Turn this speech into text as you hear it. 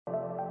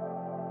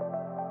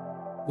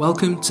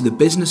Welcome to the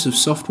Business of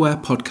Software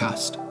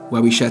podcast,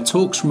 where we share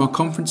talks from our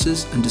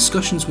conferences and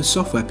discussions with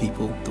software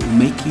people that will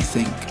make you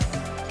think.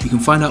 You can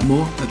find out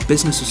more at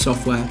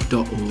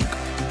businessofsoftware.org.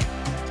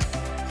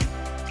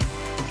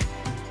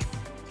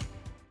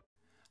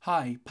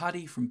 Hi,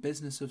 Paddy from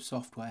Business of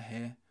Software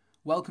here.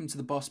 Welcome to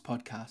the Boss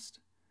Podcast.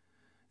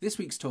 This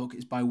week's talk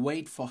is by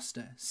Wade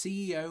Foster,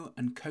 CEO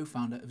and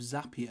co-founder of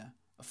Zapier,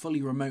 a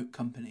fully remote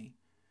company.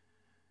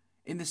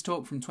 In this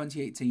talk from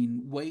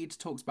 2018, Wade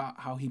talks about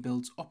how he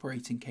builds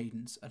operating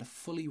cadence at a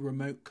fully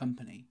remote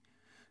company,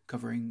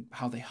 covering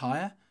how they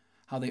hire,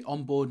 how they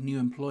onboard new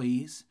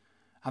employees,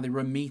 how they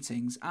run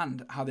meetings,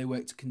 and how they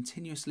work to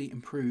continuously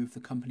improve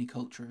the company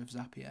culture of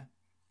Zapier.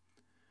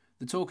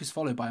 The talk is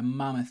followed by a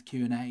mammoth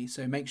Q&A,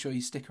 so make sure you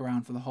stick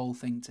around for the whole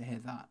thing to hear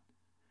that.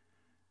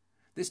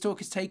 This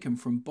talk is taken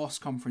from Boss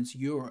Conference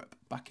Europe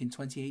back in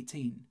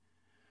 2018.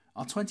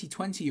 Our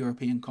 2020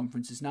 European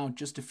conference is now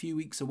just a few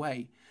weeks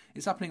away.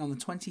 It's happening on the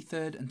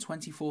 23rd and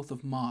 24th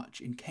of March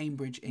in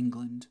Cambridge,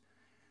 England.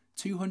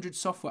 200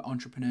 software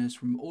entrepreneurs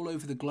from all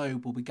over the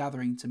globe will be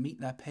gathering to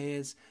meet their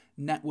peers,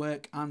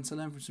 network, and to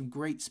learn from some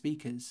great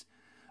speakers.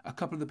 A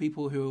couple of the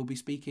people who will be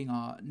speaking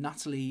are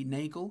Natalie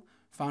Nagel,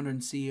 founder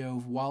and CEO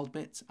of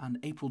Wildbit, and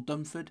April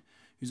Dunford,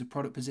 who's a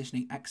product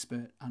positioning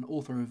expert and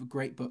author of a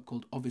great book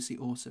called Obviously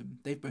Awesome.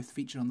 They've both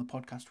featured on the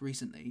podcast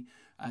recently,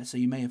 so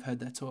you may have heard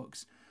their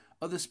talks.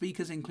 Other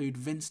speakers include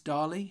Vince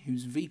Darley,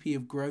 who's VP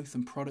of Growth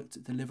and Product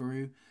at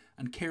Deliveroo,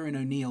 and Kieran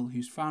O'Neill,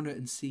 who's founder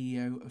and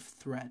CEO of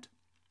Thread.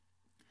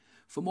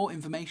 For more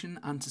information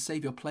and to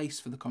save your place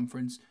for the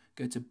conference,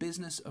 go to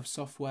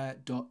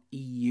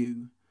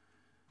businessofsoftware.eu.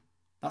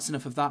 That's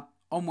enough of that.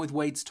 On with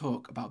Wade's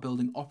talk about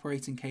building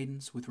operating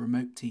cadence with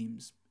remote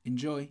teams.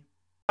 Enjoy.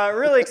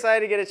 Really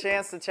excited to get a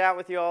chance to chat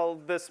with you all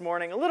this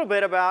morning a little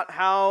bit about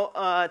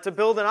how to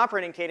build an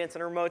operating cadence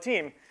in a remote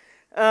team.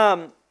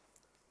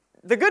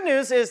 The good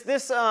news is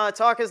this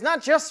talk is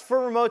not just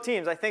for remote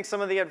teams. I think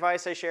some of the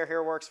advice I share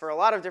here works for a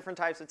lot of different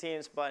types of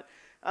teams, but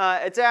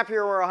at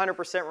Zapier we're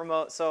 100%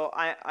 remote, so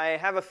I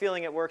have a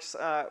feeling it works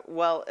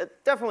well.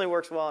 It definitely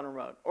works well on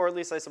remote, or at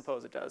least I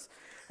suppose it does.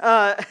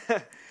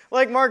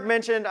 Like Mark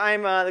mentioned,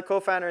 I'm the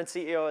co-founder and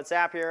CEO at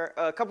Zapier.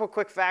 A couple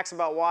quick facts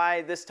about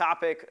why this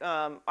topic,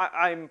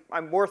 I'm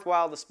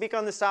worthwhile to speak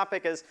on this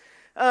topic is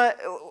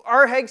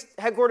our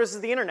headquarters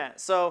is the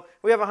internet. So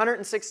we have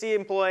 160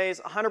 employees,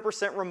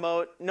 100%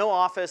 remote, no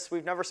office.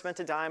 We've never spent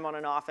a dime on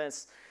an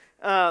office.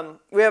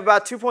 We have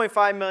about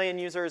 2.5 million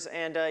users,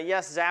 and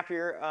yes,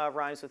 Zapier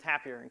rhymes with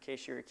happier, in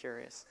case you were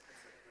curious.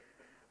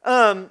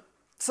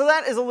 So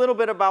that is a little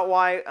bit about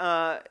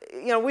why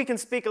we can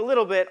speak a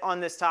little bit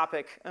on this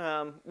topic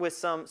with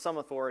some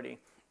authority.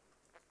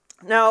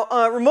 Now,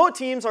 remote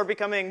teams are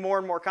becoming more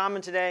and more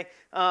common today.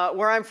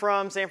 Where I'm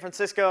from, San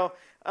Francisco,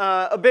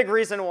 a big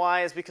reason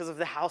why is because of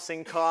the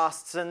housing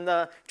costs and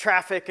the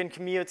traffic and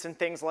commutes and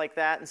things like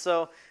that. And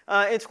so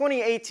in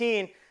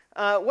 2018,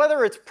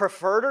 whether it's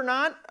preferred or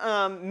not,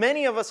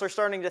 many of us are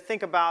starting to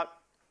think about,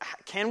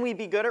 can we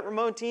be good at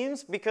remote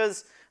teams?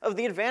 Because of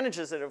the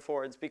advantages it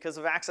affords, because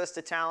of access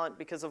to talent,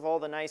 because of all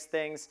the nice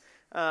things,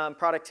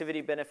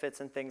 productivity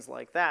benefits and things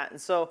like that. And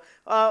so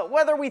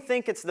whether we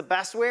think it's the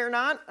best way or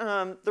not,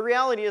 the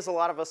reality is a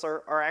lot of us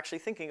are actually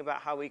thinking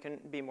about how we can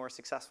be more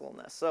successful in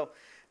this. So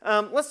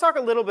let's talk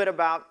a little bit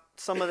about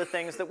some of the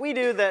things that we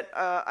do that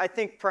I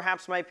think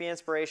perhaps might be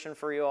inspiration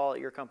for you all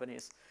at your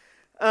companies.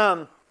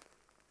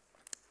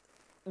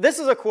 This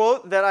is a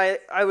quote that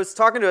I was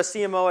talking to a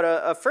CMO at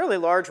a fairly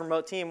large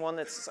remote team, one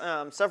that's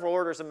several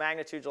orders of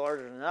magnitude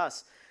larger than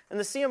us. And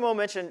the CMO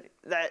mentioned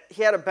that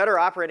he had a better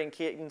operating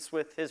cadence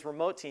with his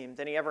remote team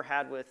than he ever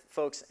had with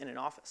folks in an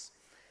office.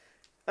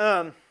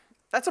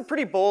 That's a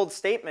pretty bold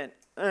statement.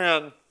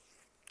 I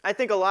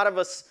think a lot of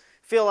us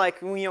feel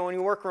like when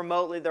you work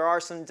remotely, there are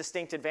some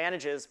distinct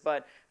advantages,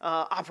 but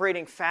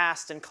operating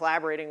fast and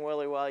collaborating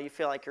really well, you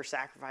feel like you're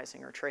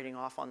sacrificing or trading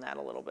off on that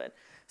a little bit.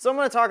 So I'm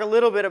going to talk a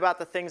little bit about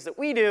the things that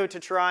we do to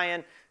try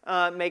and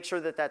make sure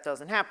that that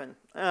doesn't happen.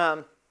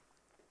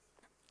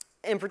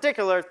 In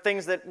particular,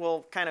 things that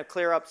will kind of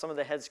clear up some of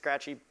the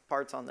head-scratchy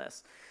parts on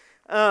this.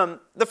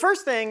 The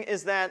first thing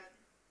is that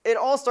it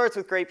all starts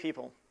with great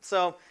people.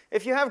 So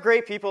if you have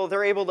great people,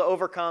 they're able to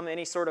overcome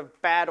any sort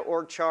of bad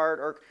org chart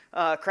or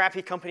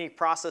crappy company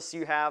process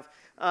you have.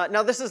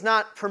 Now, this is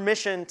not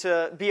permission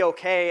to be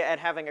okay at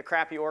having a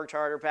crappy org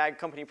chart or bad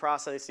company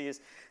processes,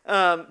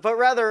 but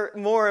rather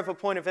more of a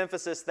point of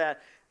emphasis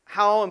that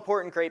how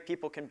important great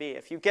people can be.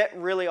 If you get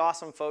really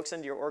awesome folks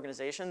into your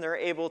organization, they're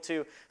able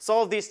to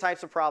solve these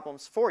types of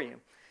problems for you.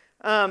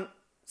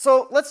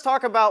 So let's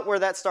talk about where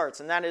that starts,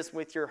 and that is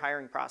with your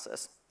hiring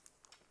process.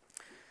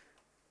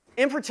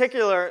 In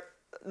particular,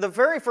 the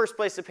very first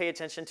place to pay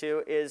attention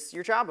to is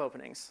your job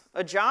openings.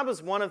 A job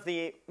is one of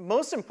the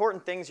most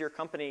important things your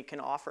company can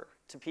offer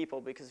to people,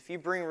 because if you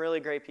bring really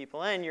great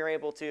people in, you're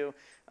able to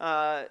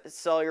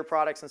sell your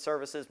products and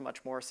services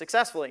much more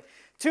successfully.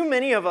 Too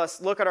many of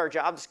us look at our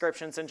job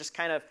descriptions and just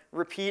kind of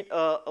repeat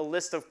a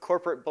list of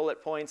corporate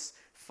bullet points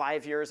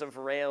 5 years of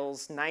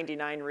Rails,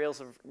 99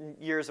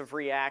 years of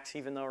React,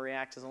 even though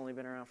React has only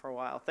been around for a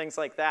while, things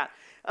like that.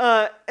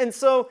 And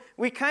so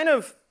we kind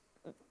of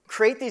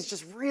create these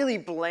just really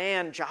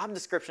bland job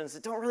descriptions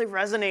that don't really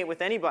resonate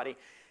with anybody.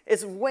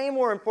 It's way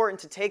more important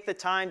to take the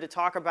time to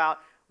talk about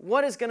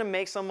what is going to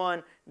make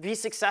someone be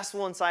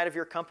successful inside of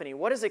your company.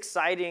 What is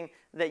exciting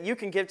that you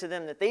can give to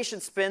them that they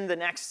should spend the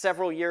next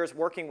several years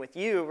working with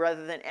you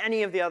rather than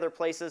any of the other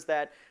places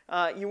that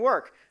you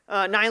work.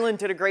 Nyland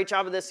did a great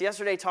job of this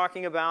yesterday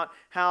talking about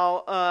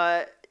how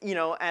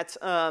at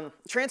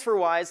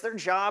TransferWise, their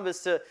job is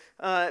to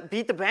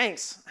beat the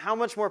banks. How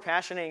much more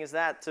passionate is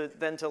that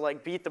than to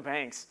like beat the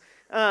banks?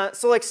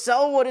 So like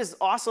sell what is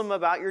awesome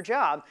about your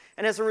job.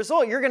 And as a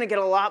result, you're going to get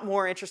a lot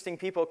more interesting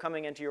people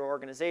coming into your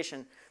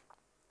organization.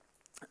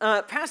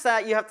 Past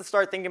that, you have to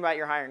start thinking about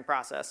your hiring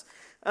process.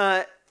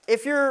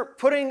 If you're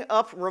putting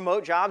up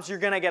remote jobs, you're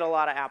going to get a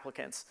lot of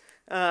applicants.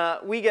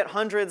 We get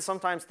hundreds,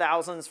 sometimes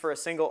thousands for a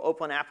single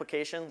open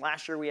application.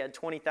 Last year, we had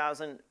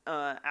 20,000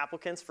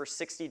 applicants for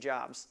 60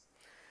 jobs.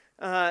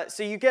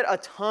 So you get a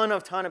ton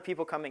of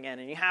people coming in,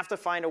 and you have to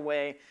find a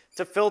way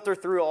to filter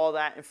through all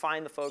that and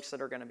find the folks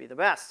that are going to be the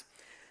best.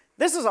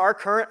 This is our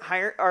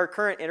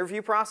current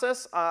interview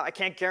process. I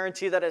can't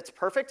guarantee that it's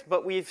perfect,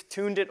 but we've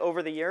tuned it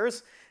over the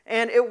years,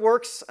 and it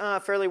works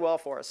fairly well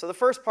for us. So the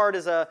first part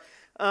is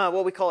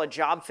what we call a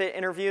job fit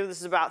interview. This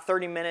is about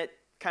 30-minute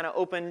kind of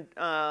open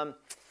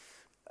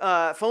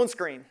phone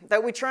screen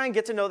that we try and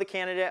get to know the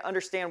candidate,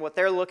 understand what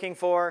they're looking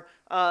for,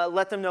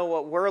 let them know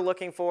what we're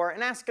looking for,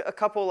 and ask a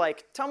couple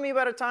like, tell me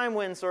about a time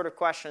when sort of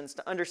questions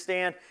to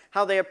understand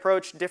how they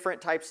approach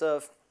different types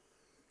of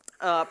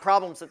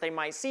problems that they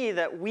might see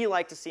that we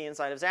like to see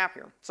inside of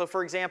Zapier. So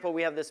for example,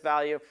 we have this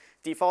value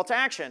default to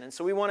action, and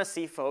so we want to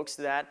see folks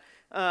that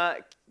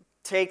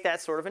take that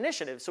sort of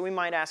initiative. So we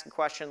might ask a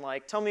question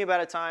like, tell me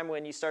about a time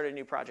when you started a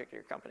new project at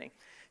your company.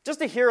 Just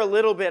to hear a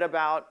little bit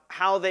about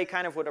how they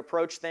kind of would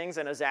approach things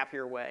in a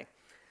Zapier way.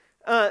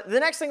 The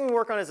next thing we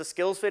work on is a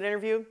skills fit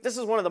interview. This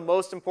is one of the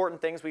most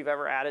important things we've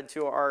ever added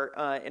to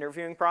our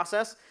interviewing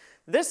process.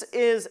 This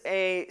is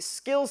a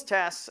skills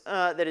test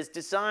that is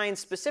designed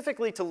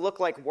specifically to look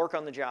like work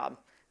on the job.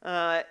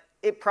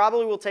 It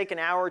probably will take an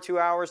hour or 2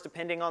 hours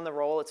depending on the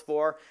role it's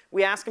for.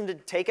 We ask them to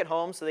take it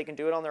home so they can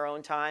do it on their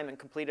own time and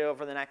complete it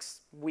over the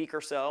next week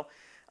or so.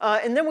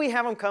 And then we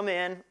have them come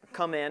in,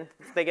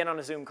 they get on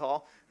a Zoom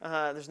call,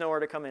 there's nowhere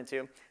to come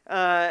into,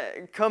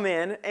 come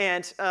in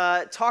and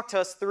talk to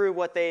us through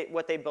what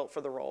they built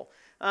for the role.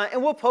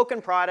 And we'll poke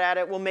and prod at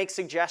it, we'll make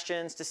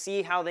suggestions to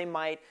see how they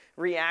might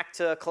react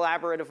to a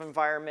collaborative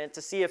environment,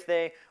 to see if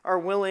they are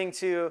willing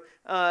to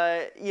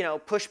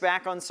push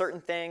back on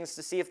certain things,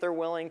 to see if they're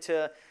willing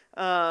to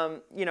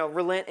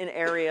relent in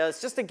areas,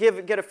 just to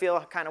get a feel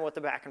of kind of what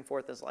the back and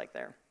forth is like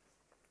there.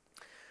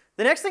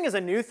 The next thing is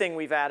a new thing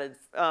we've added,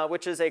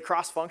 which is a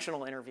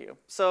cross-functional interview.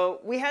 So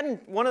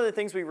one of the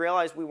things we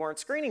realized we weren't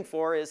screening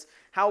for is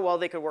how well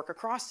they could work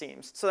across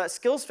teams. So that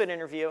skills fit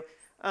interview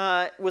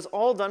was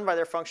all done by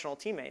their functional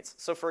teammates.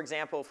 So for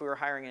example, if we were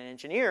hiring an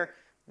engineer,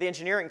 the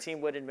engineering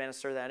team would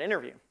administer that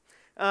interview.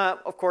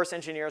 Of course,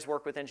 engineers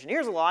work with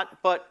engineers a lot,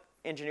 but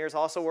engineers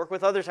also work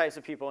with other types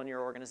of people in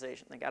your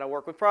organization. They got to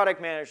work with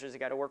product managers, they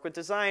got to work with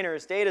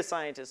designers, data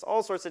scientists,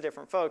 all sorts of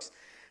different folks.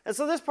 And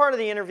so this part of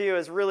the interview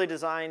is really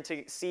designed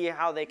to see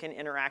how they can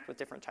interact with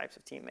different types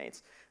of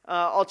teammates.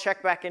 I'll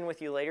check back in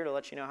with you later to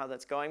let you know how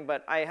that's going,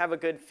 but I have a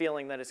good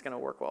feeling that it's going to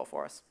work well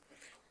for us.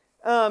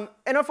 And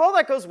if all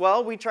that goes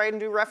well, we try and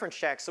do reference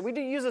checks. So we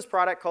do use this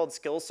product called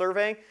Skills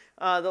Survey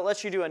that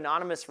lets you do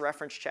anonymous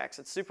reference checks.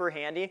 It's super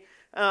handy.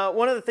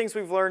 One of the things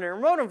we've learned in a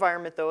remote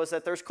environment, though, is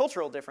that there's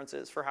cultural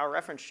differences for how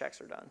reference checks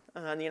are done.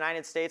 In the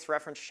United States,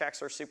 reference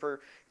checks are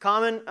super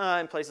common.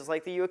 In places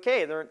like the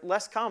UK, they're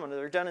less common.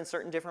 They're done in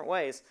certain different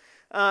ways.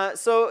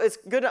 So it's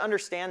good to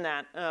understand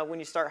that when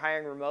you start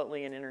hiring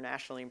remotely and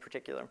internationally in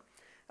particular.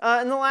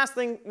 And the last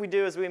thing we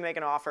do is we make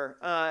an offer.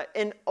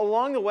 And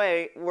along the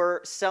way,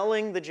 we're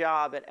selling the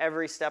job at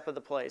every step of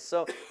the place.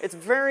 So it's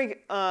very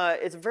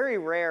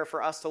rare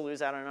for us to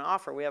lose out on an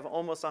offer. We have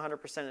almost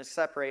 100%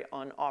 accept rate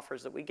on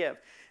offers that we give.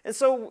 And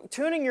so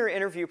tuning your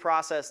interview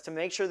process to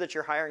make sure that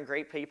you're hiring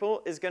great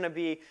people is going to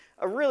be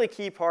a really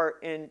key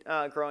part in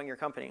growing your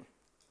company.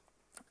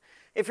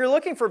 If you're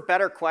looking for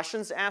better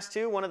questions to ask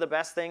to, one of the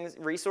best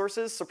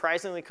resources,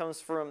 surprisingly, comes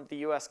from the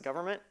US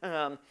government.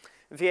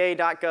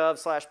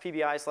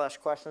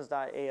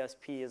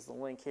 va.gov/pbi/questions.asp is the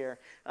link here.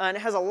 And it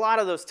has a lot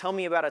of those tell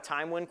me about a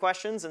time when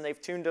questions, and they've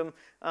tuned them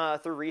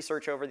through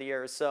research over the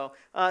years. So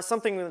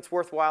something that's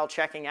worthwhile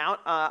checking out.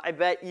 I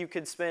bet you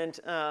could spend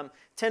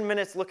 10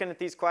 minutes looking at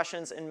these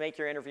questions and make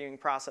your interviewing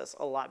process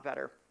a lot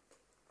better.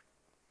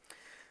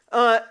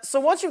 So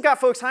once you've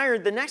got folks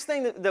hired, the next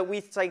thing that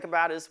we think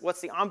about is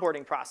what's the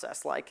onboarding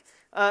process like.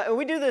 And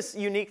we do this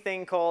unique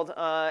thing called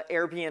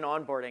Airbnb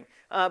onboarding.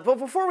 But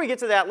before we get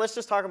to that, let's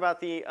just talk about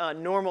the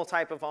normal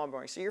type of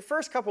onboarding. So your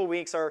first couple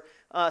weeks are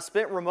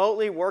spent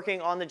remotely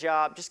working on the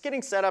job, just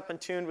getting set up and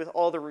tuned with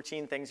all the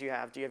routine things you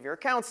have. Do you have your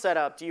accounts set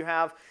up? Do you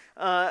have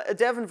a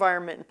dev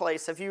environment in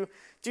place? Do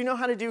you know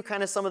how to do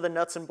kind of some of the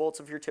nuts and bolts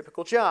of your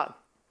typical job?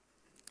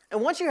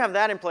 And once you have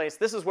that in place,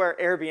 this is where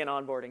Airbnb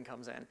onboarding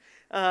comes in.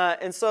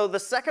 And so the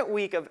second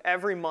week of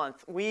every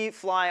month, we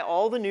fly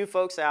all the new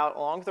folks out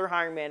along with their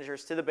hiring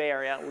managers to the Bay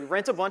Area. We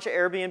rent a bunch of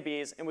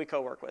Airbnbs and we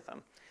co-work with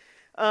them.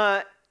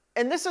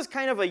 And this is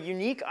kind of a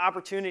unique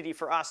opportunity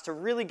for us to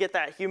really get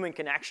that human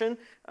connection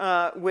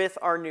with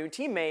our new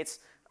teammates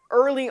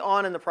early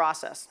on in the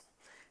process.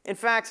 In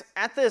fact,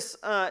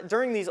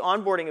 during these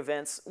onboarding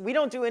events, we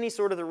don't do any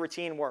sort of the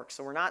routine work.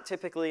 So we're not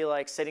typically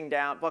like sitting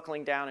down,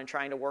 buckling down and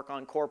trying to work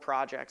on core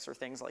projects or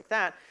things like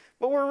that.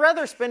 But we're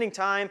rather spending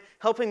time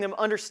helping them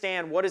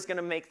understand what is going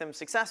to make them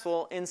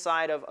successful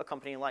inside of a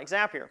company like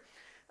Zapier.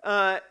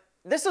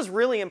 This is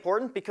really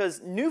important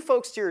because new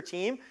folks to your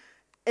team,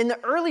 in the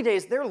early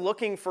days, they're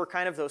looking for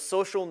kind of those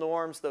social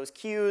norms, those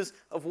cues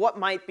of what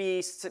might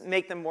be to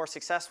make them more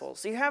successful.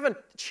 So you have a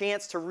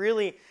chance to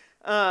really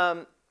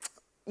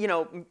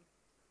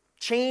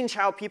change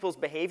how people's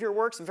behavior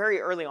works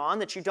very early on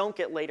that you don't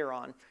get later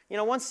on.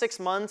 Once 6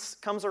 months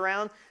comes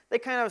around, they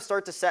kind of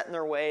start to set in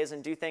their ways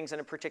and do things in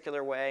a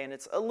particular way, and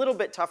it's a little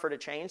bit tougher to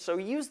change. So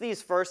use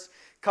these first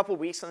couple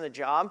weeks on the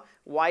job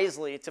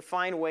wisely to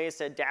find ways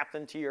to adapt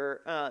them to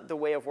the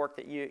way of work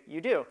that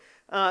you do.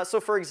 So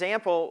for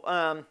example,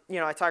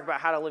 I talk about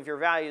how to live your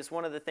values.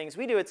 One of the things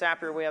we do at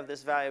Zapier, we have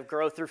this value of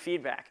growth through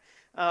feedback.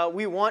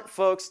 We want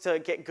folks to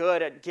get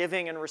good at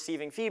giving and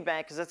receiving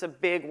feedback because that's a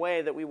big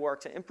way that we work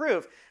to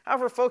improve.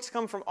 However, folks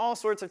come from all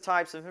sorts of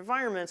types of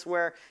environments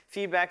where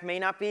feedback may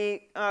not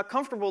be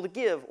comfortable to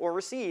give or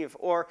receive,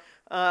 or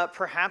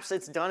perhaps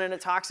it's done in a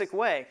toxic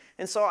way.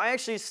 And so I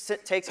actually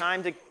take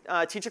time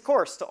to teach a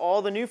course to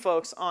all the new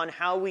folks on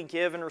how we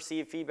give and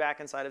receive feedback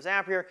inside of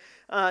Zapier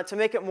to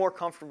make it more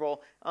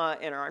comfortable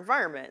in our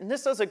environment. And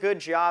this does a good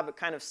job at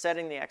kind of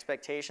setting the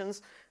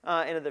expectations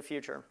into the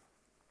future.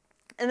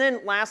 And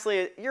then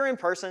lastly, you're in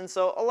person,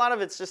 so a lot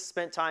of it's just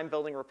spent time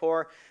building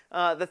rapport.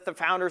 The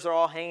founders are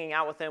all hanging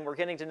out with them. We're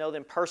getting to know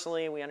them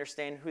personally. We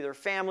understand who their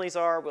families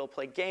are. We'll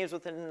play games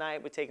with them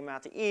tonight. We take them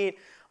out to eat.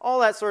 All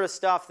that sort of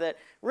stuff that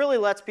really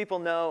lets people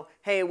know,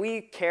 hey, we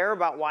care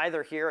about why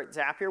they're here at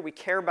Zapier. We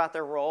care about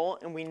their role,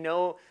 and we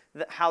know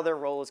how their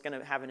role is going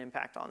to have an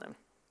impact on them.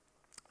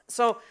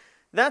 So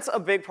that's a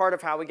big part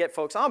of how we get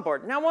folks on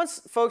board. Now, once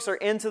folks are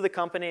into the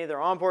company, they're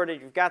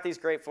onboarded, you've got these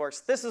great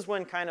folks, this is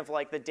when kind of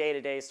like the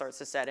day-to-day starts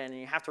to set in,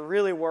 and you have to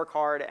really work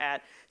hard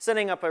at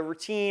setting up a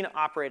routine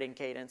operating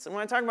cadence. And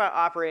when I talk about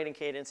operating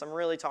cadence, I'm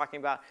really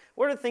talking about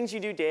what are the things you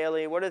do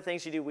daily, what are the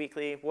things you do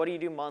weekly, what do you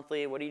do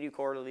monthly, what do you do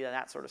quarterly,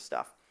 that sort of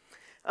stuff.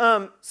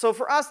 So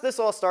for us, this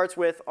all starts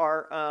with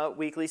our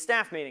weekly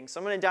staff meetings. So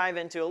I'm going to dive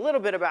into a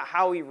little bit about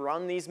how we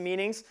run these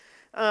meetings.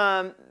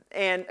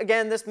 And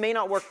again, this may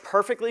not work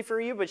perfectly for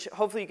you, but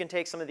hopefully you can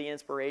take some of the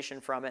inspiration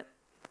from it.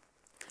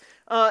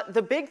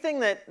 The big thing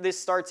that this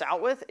starts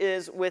out with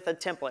is with a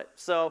template.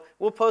 So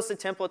we'll post a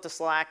template to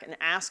Slack and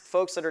ask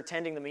folks that are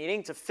attending the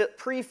meeting to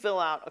pre-fill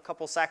out a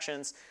couple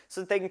sections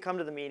so that they can come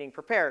to the meeting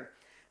prepared.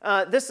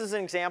 This is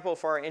an example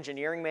for our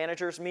engineering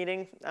managers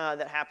meeting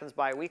that happens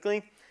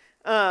bi-weekly.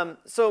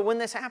 So when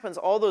this happens,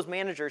 all those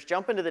managers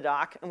jump into the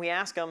doc and we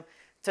ask them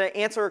to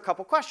answer a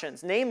couple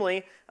questions,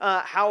 namely,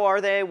 how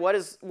are they, what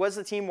is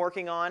the team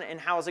working on, and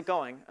how is it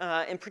going?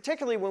 And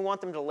particularly, we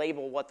want them to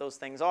label what those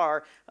things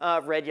are,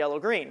 red, yellow,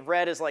 green.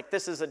 Red is like,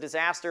 this is a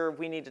disaster,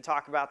 we need to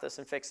talk about this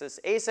and fix this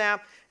ASAP.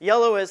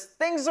 Yellow is,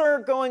 things are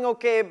going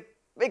okay,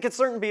 it could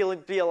certainly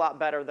be a lot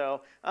better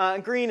though.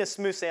 And green is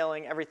smooth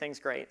sailing, everything's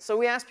great. So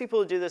we ask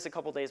people to do this a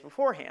couple days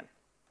beforehand.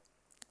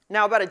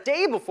 Now, about a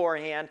day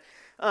beforehand,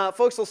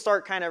 folks will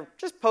start kind of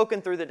just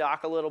poking through the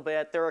doc a little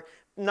bit. They're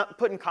not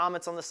putting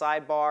comments on the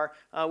sidebar.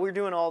 We're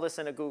doing all this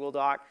in a Google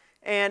Doc.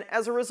 And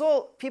as a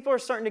result, people are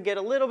starting to get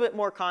a little bit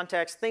more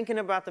context, thinking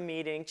about the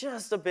meeting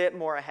just a bit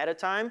more ahead of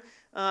time,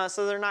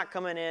 so they're not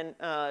coming in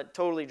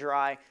totally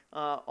dry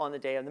on the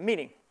day of the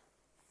meeting.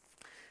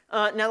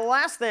 Now, the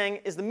last thing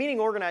is the meeting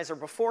organizer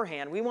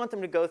beforehand. We want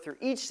them to go through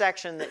each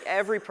section that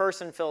every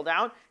person filled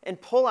out and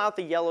pull out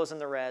the yellows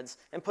and the reds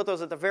and put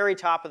those at the very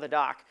top of the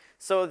doc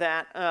so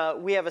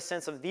that we have a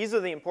sense of these are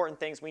the important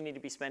things we need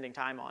to be spending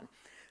time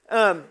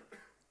on.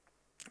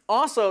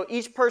 Also,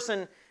 each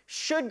person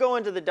should go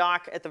into the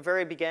doc at the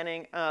very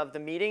beginning of the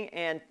meeting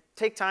and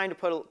take time to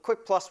put a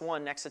quick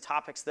 +1 next to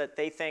topics that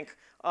they think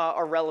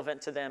are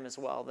relevant to them as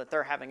well, that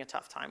they're having a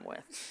tough time with.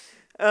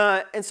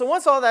 And so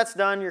once all that's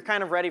done, you're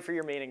kind of ready for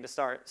your meeting to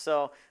start.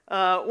 So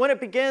when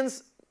it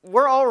begins,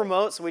 we're all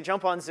remote, so we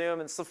jump on Zoom,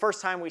 and it's the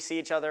first time we see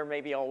each other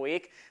maybe all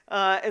week.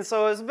 And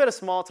so it's a bit of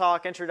small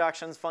talk,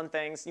 introductions, fun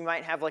things. You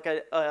might have like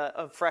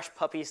a fresh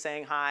puppy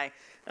saying hi,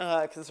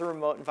 because it's a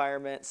remote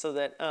environment, so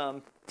that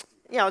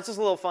it's just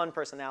a little fun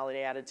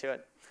personality added to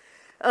it.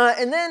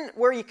 And then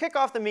where you kick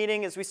off the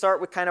meeting is we start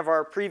with kind of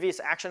our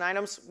previous action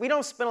items. We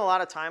don't spend a lot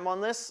of time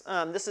on this.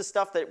 This is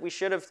stuff that we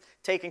should have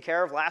taken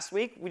care of last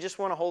week. We just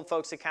want to hold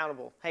folks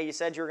accountable. Hey, you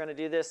said you were going to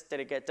do this.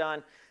 Did it get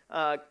done?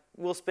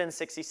 We'll spend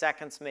 60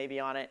 seconds maybe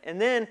on it. And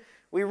then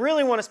we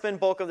really want to spend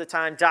bulk of the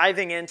time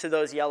diving into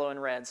those yellow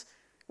and reds.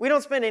 We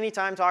don't spend any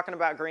time talking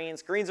about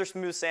greens. Greens are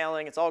smooth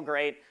sailing. It's all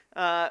great.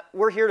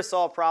 We're here to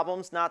solve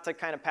problems, not to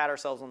kind of pat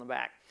ourselves on the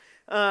back.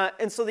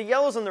 And so the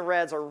yellows and the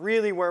reds are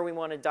really where we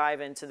want to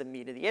dive into the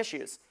meat of the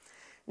issues.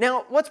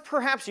 Now, what's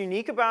perhaps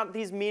unique about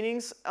these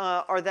meetings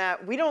are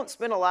that we don't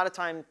spend a lot of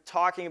time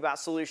talking about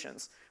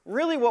solutions.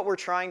 Really what we're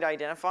trying to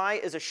identify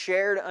is a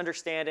shared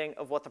understanding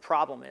of what the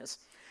problem is.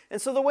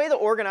 And so the way the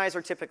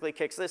organizer typically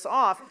kicks this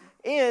off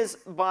is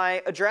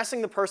by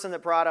addressing the person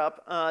that brought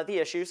up the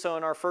issue. So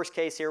in our first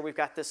case here, we've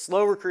got this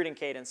slow recruiting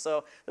cadence.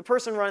 So the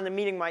person running the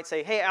meeting might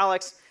say, hey,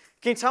 Alex,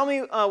 can you tell me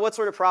what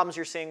sort of problems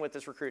you're seeing with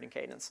this recruiting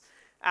cadence?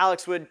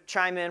 Alex would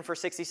chime in for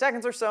 60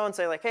 seconds or so and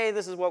say, like, hey,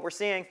 this is what we're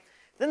seeing.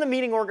 Then the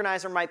meeting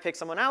organizer might pick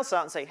someone else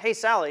out and say, hey,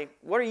 Sally,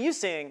 what are you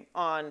seeing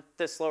on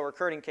this slow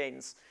recruiting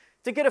cadence?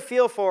 To get a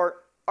feel for,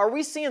 are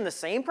we seeing the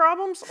same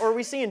problems or are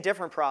we seeing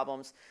different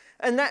problems?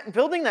 And that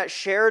building that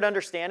shared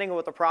understanding of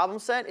what the problem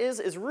set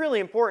is really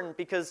important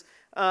because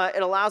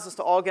it allows us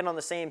to all get on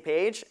the same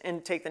page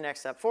and take the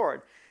next step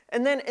forward.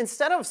 And then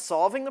instead of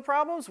solving the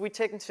problems, we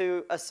take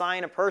to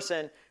assign a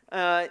person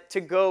to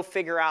go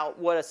figure out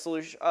what a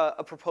solution,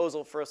 a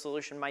proposal for a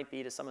solution might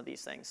be to some of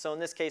these things. So in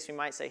this case, we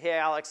might say, hey,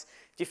 Alex,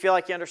 do you feel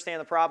like you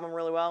understand the problem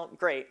really well?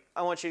 Great.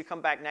 I want you to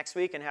come back next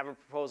week and have a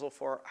proposal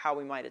for how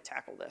we might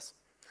tackle this.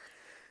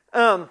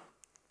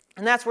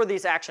 And that's where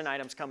these action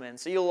items come in.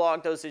 So you'll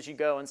log those as you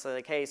go and say,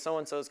 like, hey,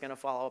 so-and-so is going to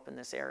follow up in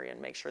this area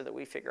and make sure that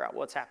we figure out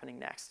what's happening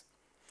next.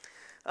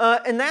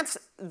 And that's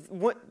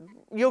what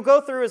you'll go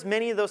through as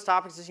many of those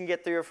topics as you can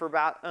get through for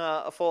about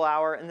a full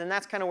hour, and then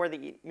that's kind of where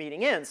the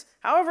meeting ends.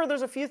 However,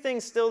 there's a few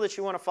things still that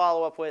you want to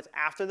follow up with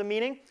after the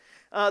meeting.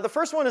 The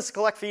first one is to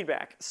collect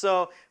feedback.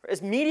 So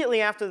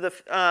immediately after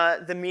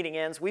the meeting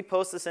ends, we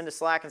post this into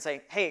Slack and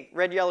say, hey,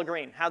 red, yellow,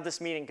 green, how'd this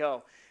meeting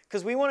go?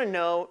 Because we want to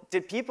know,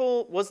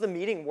 was the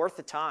meeting worth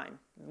the time?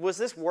 Was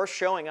this worth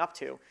showing up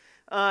to?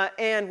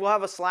 And we'll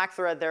have a Slack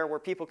thread there where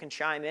people can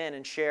chime in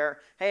and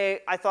share,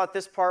 hey, I thought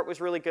this part was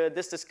really good,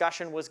 this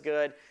discussion was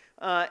good,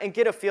 and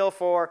get a feel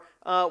for,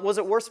 was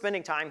it worth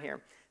spending time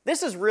here?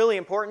 This is really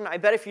important. I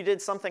bet if you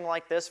did something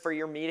like this for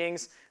your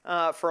meetings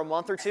for a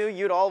month or two,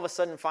 you'd all of a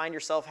sudden find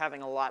yourself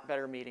having a lot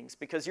better meetings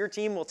because your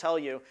team will tell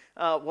you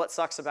what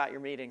sucks about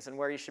your meetings and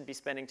where you should be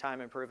spending time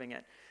improving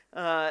it.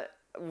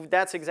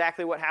 That's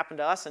exactly what happened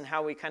to us and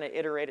how we kind of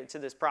iterated to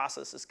this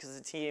process is because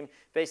the team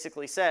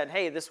basically said,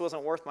 hey, this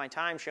wasn't worth my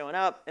time showing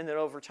up, and then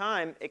over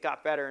time, it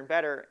got better and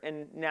better,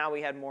 and now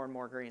we had more and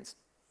more greens.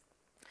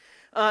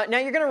 Now,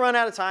 you're going to run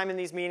out of time in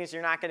these meetings.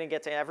 You're not going to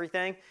get to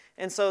everything,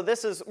 and so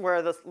this is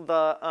where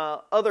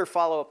the other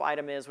follow-up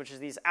item is, which is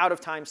these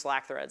out-of-time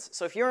Slack threads.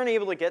 So if you're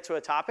unable to get to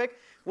a topic,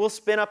 we'll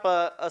spin up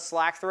a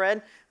Slack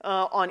thread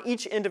on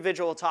each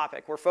individual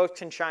topic where folks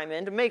can chime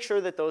in to make sure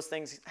that those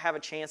things have a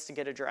chance to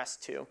get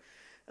addressed too.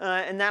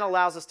 And that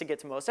allows us to get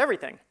to most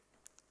everything.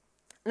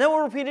 And then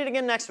we'll repeat it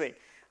again next week.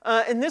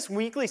 And this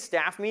weekly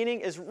staff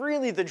meeting is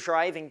really the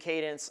driving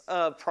cadence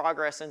of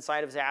progress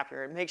inside of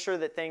Zapier and make sure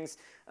that things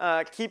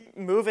keep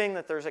moving,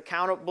 that there's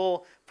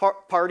accountable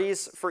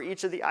parties for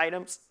each of the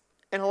items,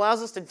 and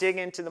allows us to dig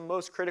into the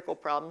most critical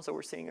problems that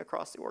we're seeing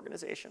across the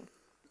organization.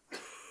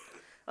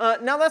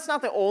 Now, that's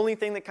not the only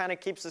thing that kind of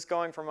keeps us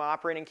going from an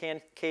operating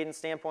cadence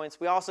standpoints.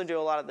 We also do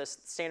a lot of this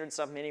standard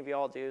stuff many of you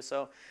all do.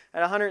 So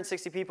at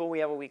 160 people, we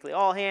have a weekly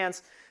all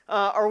hands.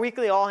 Our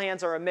weekly all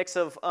hands are a mix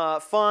of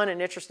fun and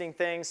interesting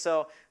things.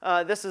 So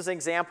this is an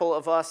example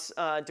of us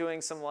doing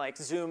some like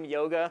Zoom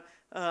yoga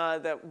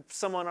that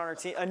someone on our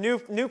team, a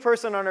new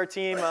person on our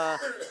team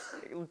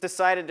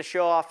decided to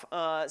show off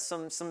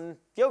some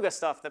yoga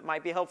stuff that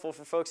might be helpful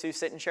for folks who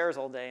sit in chairs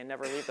all day and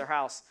never leave their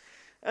house,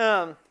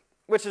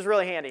 which is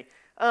really handy.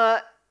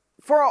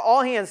 For our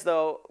all hands,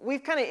 though,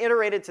 we've kind of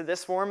iterated to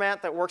this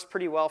format that works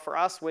pretty well for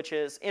us, which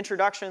is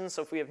introductions.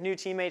 So if we have new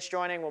teammates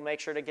joining, we'll make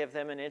sure to give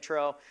them an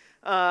intro.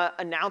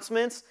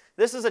 Announcements.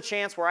 This is a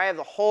chance where I have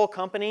the whole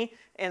company,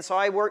 and so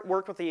I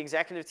worked with the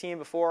executive team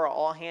before our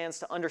all hands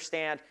to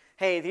understand,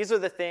 hey, these are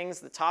the things,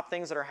 the top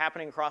things that are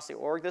happening across the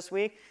org this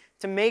week,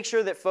 to make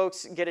sure that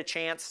folks get a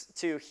chance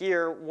to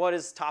hear what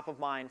is top of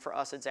mind for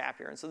us at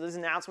Zapier. And so these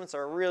announcements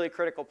are a really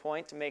critical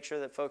point to make sure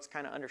that folks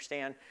kind of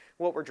understand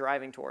what we're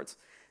driving towards.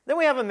 Then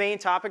we have a main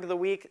topic of the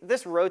week.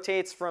 This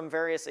rotates from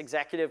various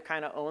executive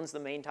kind of owns the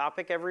main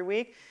topic every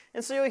week.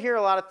 And so you'll hear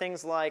a lot of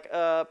things like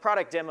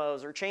product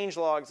demos or change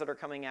logs that are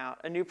coming out,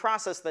 a new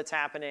process that's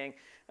happening,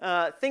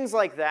 things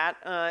like that.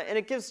 And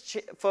it gives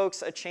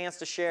folks a chance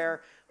to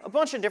share a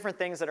bunch of different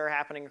things that are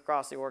happening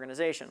across the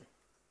organization.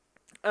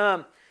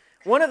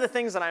 One of the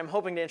things that I'm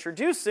hoping to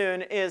introduce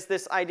soon is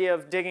this idea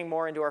of digging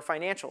more into our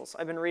financials.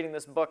 I've been reading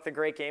this book, The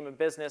Great Game of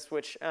Business,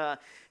 which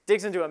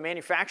digs into a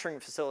manufacturing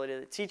facility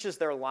that teaches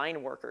their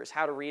line workers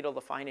how to read all the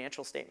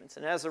financial statements.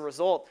 And as a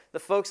result, the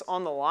folks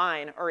on the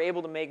line are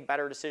able to make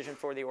better decisions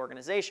for the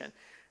organization.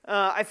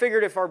 I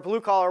figured if our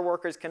blue-collar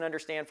workers can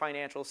understand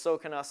financials, so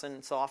can us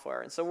in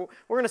software. And so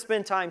we're going to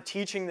spend time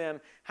teaching them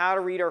how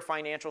to read our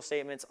financial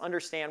statements,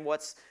 understand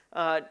what's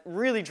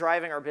really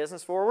driving our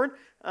business forward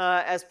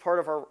as part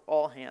of our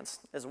all hands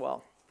as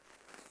well.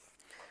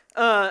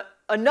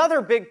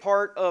 Another big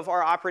part of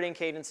our operating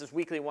cadence is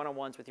weekly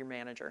one-on-ones with your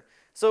manager.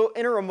 So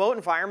in a remote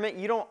environment,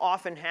 you don't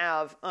often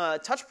have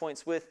touch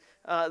points with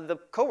the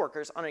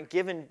coworkers on a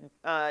given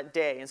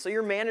day. And so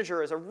your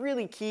manager is a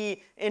really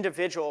key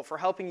individual for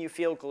helping you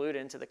feel glued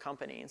into the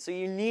company. And so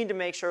you need to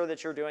make sure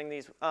that you're doing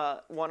these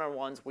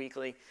one-on-ones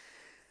weekly.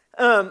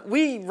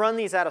 We run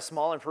these out of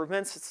Small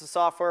Improvements. It's a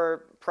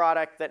software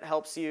product that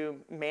helps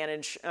you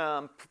manage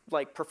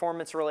like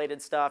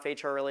performance-related stuff,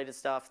 HR-related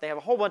stuff. They have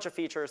a whole bunch of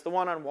features. The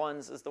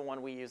one-on-ones is the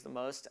one we use the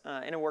most,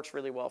 and it works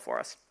really well for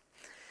us.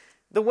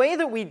 The way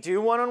that we do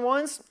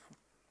one-on-ones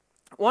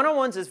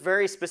is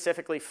very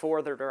specifically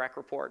for their direct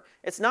report.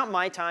 It's not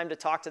my time to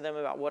talk to them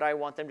about what I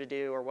want them to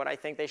do or what I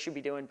think they should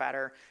be doing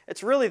better.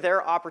 It's really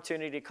their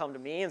opportunity to come to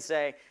me and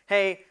say,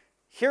 hey,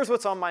 here's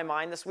what's on my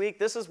mind this week.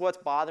 This is what's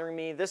bothering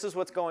me. This is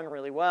what's going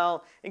really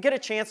well, and get a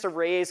chance to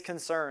raise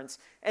concerns.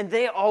 And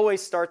they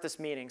always start this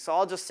meeting. So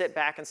I'll just sit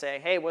back and say,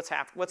 hey, what's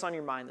on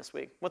your mind this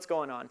week? What's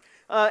going on?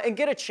 And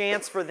get a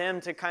chance for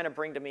them to kind of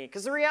bring to me.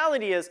 Because the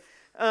reality is,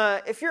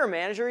 if you're a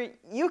manager,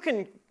 you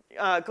can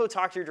go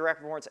talk to your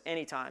direct reports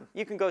anytime.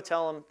 You can go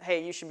tell them,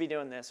 hey, you should be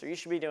doing this, or you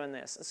should be doing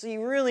this. And so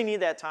you really need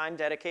that time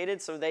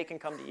dedicated so they can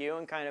come to you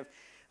and kind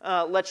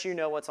of let you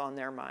know what's on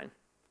their mind.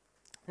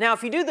 Now,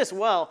 if you do this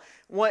well,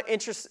 an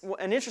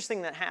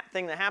interesting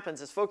thing that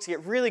happens is folks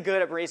get really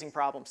good at raising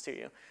problems to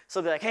you.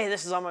 So they'll be like, hey,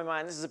 this is on my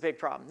mind. This is a big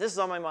problem. This is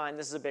on my mind.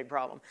 This is a big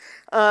problem.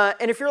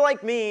 And if you're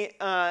like me,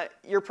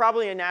 you're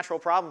probably a natural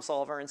problem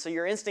solver. And so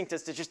your instinct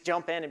is to just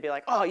jump in and be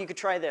like, oh, you could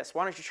try this.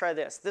 Why don't you try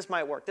this? This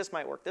might work. This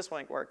might work. This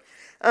might work.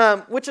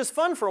 Which is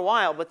fun for a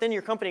while. But then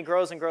your company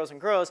grows and grows and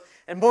grows.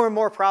 And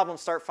more problems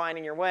start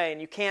finding your way.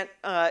 And you can't,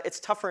 it's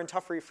tougher and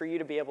tougher for you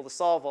to be able to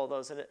solve all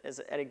those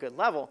at a good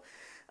level.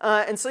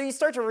 And so you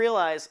start to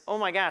realize, oh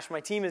my gosh, my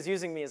team is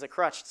using me as a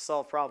crutch to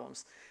solve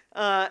problems.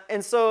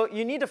 And so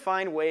you need to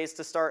find ways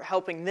to start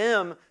helping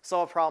them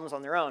solve problems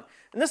on their own.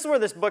 And this is where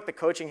this book, The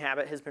Coaching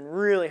Habit, has been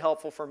really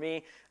helpful for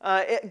me.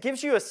 It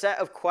gives you a set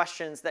of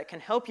questions that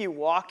can help you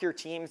walk your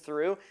team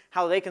through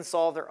how they can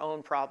solve their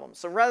own problems.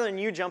 So rather than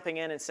you jumping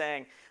in and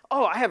saying,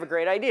 oh, I have a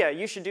great idea,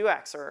 you should do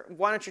X, or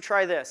why don't you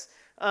try this?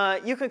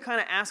 You can kind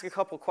of ask a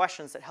couple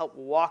questions that help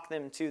walk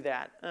them to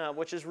that,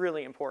 which is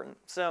really important.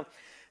 So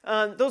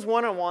those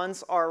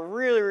one-on-ones are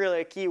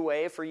really a key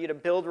way for you to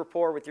build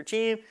rapport with your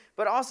team,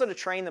 but also to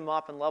train them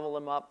up and level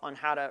them up on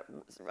how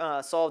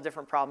to solve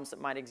different problems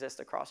that might exist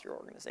across your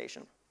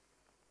organization.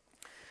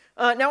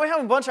 Now we have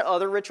a bunch of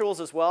other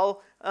rituals as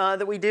well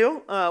that we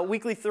do.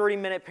 Weekly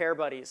 30-minute pair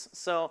buddies.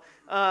 So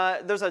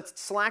there's a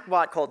Slack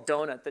bot called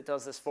Donut that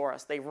does this for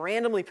us. They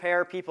randomly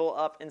pair people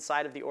up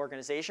inside of the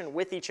organization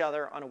with each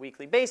other on a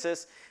weekly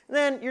basis. And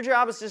then your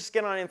job is to just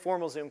get on an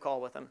informal Zoom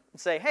call with them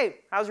and say, hey,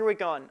 how's your week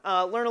going?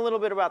 Learn a little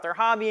bit about their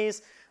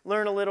hobbies,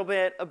 learn a little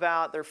bit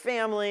about their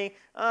family,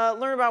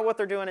 learn about what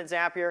they're doing at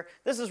Zapier.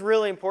 This is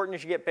really important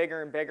as you get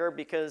bigger and bigger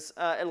because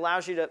it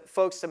allows you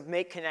folks to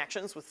make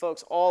connections with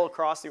folks all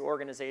across the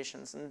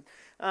organizations and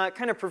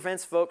kind of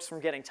prevents folks from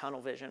getting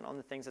tunnel vision on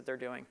the things that they're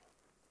doing.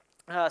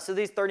 So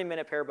these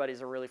 30-minute pair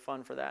buddies are really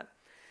fun for that.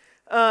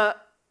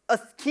 A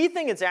key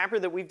thing at Zapier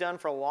that we've done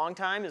for a long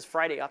time is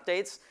Friday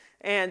updates.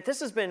 And this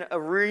has been a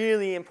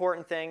really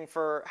important thing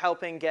for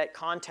helping get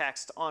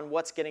context on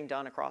what's getting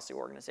done across the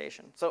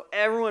organization. So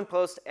everyone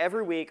posts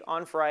every week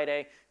on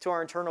Friday to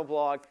our internal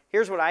blog,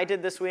 here's what I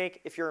did this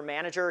week. If you're a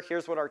manager,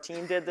 here's what our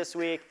team did this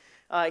week.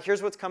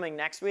 Here's what's coming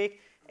next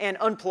week. And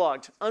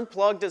Unplugged.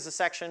 Unplugged is a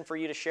section for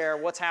you to share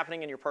what's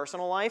happening in your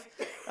personal life.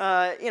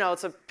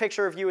 It's a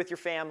picture of you with your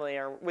family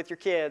or with your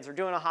kids or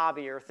doing a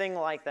hobby or a thing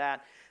like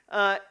that.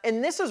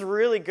 And this is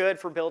really good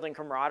for building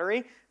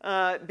camaraderie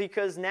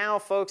because now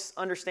folks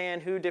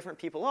understand who different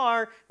people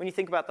are. When you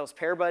think about those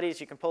pair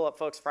buddies, you can pull up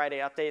folks' Friday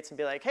updates and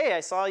be like, hey, I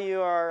saw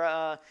you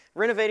are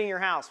renovating your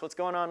house. What's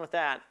going on with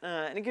that?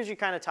 And it gives you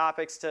kind of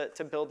topics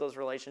to build those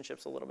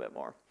relationships a little bit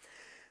more.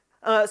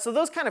 So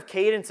those kind of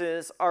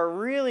cadences are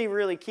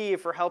really key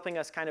for helping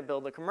us kind of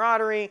build the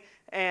camaraderie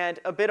and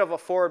a bit of a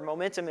forward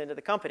momentum into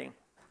the company.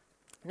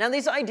 Now,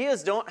 these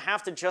ideas don't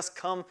have to just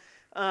come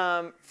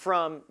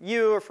from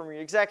you or from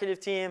your executive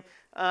team,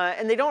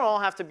 and they don't all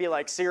have to be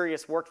like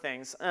serious work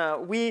things.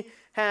 We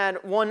had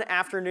one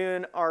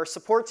afternoon, our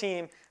support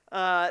team,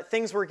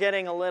 things were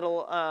getting a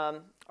little,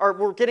 or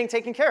were getting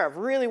taken care of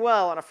really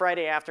well on a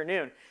Friday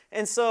afternoon.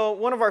 And so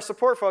one of our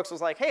support folks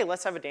was like, hey,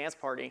 let's have a dance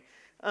party.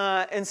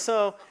 And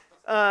so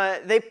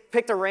they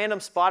picked a random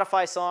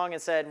Spotify song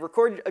and said,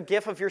 record a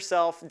GIF of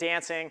yourself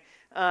dancing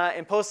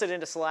and post it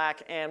into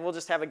Slack, and we'll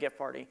just have a GIF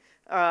party.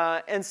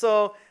 And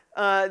so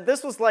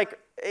this was like,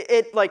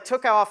 it like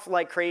took off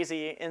like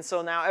crazy. And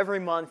so now every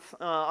month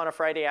on a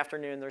Friday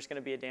afternoon, there's going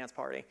to be a dance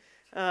party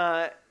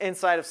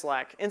inside of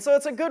Slack. And so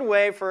it's a good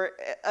way for,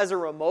 as a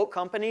remote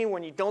company,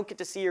 when you don't get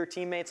to see your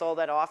teammates all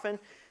that often,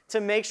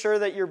 to make sure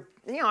that you're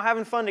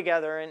having fun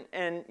together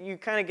and you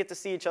kind of get to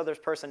see each other's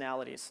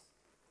personalities.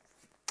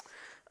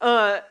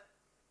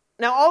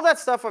 Now, all that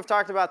stuff I've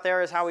talked about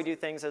there is how we do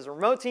things as a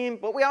remote team,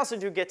 but we also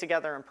do get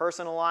together in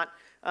person a lot.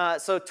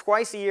 So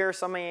twice a year,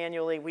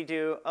 semi-annually, we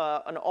do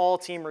an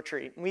all-team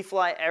retreat. We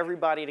fly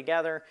everybody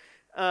together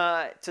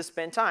to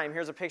spend time.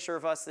 Here's a picture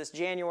of us this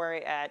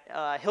January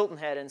at Hilton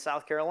Head in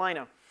South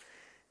Carolina.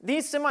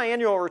 These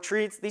semi-annual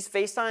retreats, these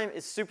FaceTime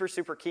is super,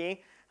 super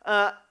key.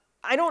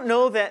 I don't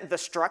know that the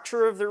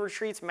structure of the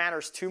retreats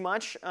matters too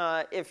much.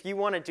 If you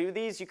want to do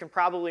these, you can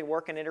probably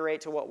work and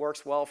iterate to what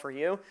works well for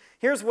you.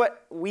 Here's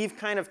what we've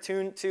kind of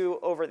tuned to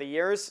over the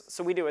years.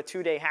 So we do a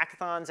 2-day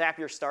hackathon.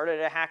 Zapier started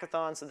a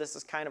hackathon, so this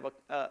is kind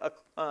of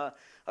a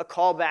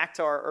callback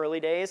to our early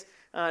days.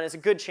 And it's a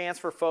good chance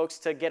for folks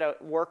to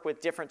work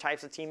with different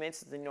types of teammates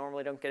that they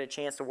normally don't get a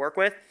chance to work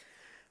with.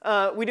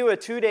 We do a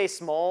 2-day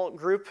small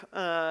group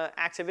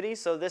activity.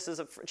 So this is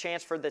a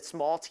chance for the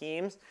small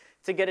teams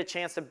to get a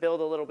chance to build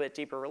a little bit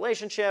deeper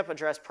relationship,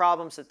 address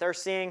problems that they're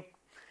seeing.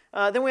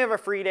 Then we have a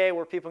free day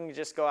where people can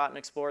just go out and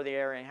explore the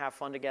area and have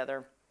fun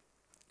together.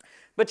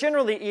 But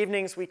generally,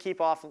 evenings we keep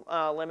off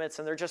limits,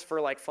 and they're just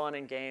for like fun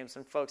and games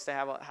and folks to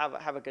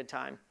have a good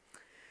time.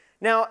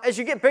 Now, as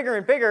you get bigger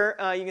and bigger,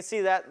 you can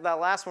see that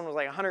last one was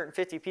like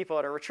 150 people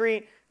at a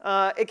retreat.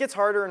 It gets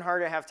harder and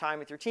harder to have time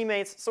with your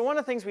teammates. So one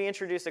of the things we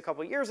introduced a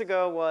couple years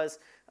ago was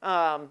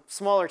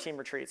smaller team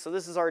retreats. So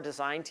this is our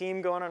design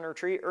team going on a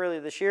retreat early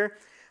this year.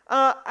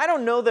 I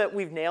don't know that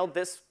we've nailed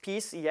this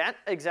piece yet,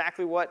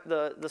 exactly what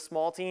the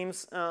small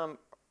teams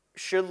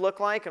should look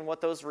like and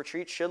what those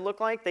retreats should look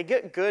like. They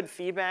get good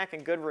feedback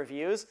and good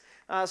reviews,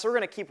 so we're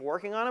going to keep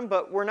working on them,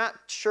 but we're not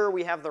sure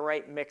we have the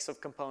right mix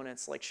of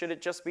components. Like, should it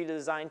just be the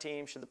design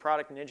team? Should the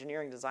product and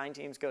engineering design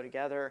teams go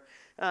together?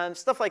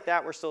 Stuff like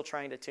that we're still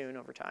trying to tune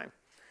over time.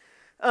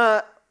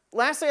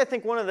 Lastly, I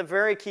think one of the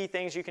very key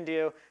things you can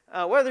do,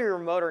 whether you're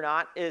remote or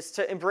not, is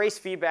to embrace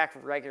feedback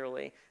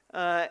regularly.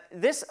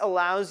 This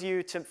allows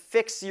you to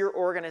fix your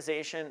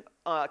organization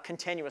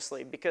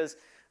continuously, because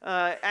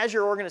as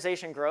your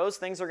organization grows,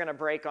 things are going to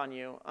break on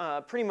you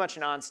pretty much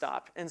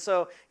nonstop. And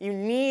so you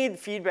need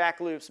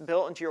feedback loops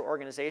built into your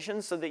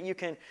organization so that you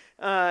can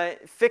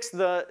fix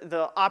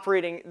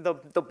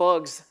the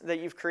bugs that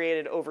you've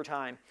created over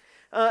time.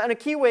 And a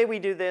key way we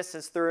do this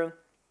is through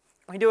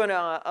we do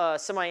a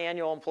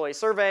semi-annual employee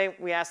survey.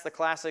 We ask the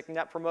classic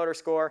Net Promoter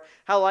Score.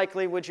 How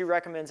likely would you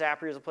recommend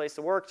Zapier as a place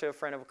to work to a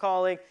friend of a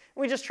colleague?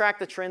 And we just track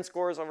the trend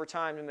scores over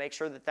time to make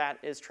sure that that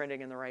is trending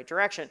in the right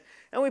direction.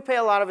 And we pay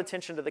a lot of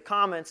attention to the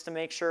comments to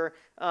make sure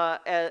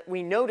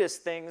we notice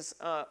things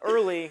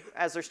early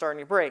as they're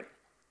starting to break.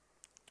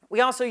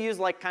 We also use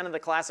like kind of the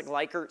classic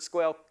Likert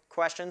scale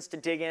questions to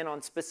dig in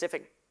on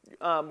specific,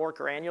 more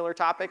granular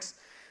topics.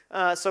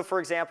 So for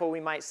example, we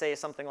might say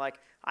something like,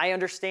 I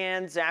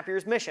understand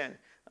Zapier's mission.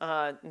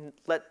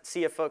 Let's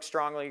see if folks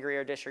strongly agree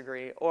or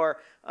disagree. Or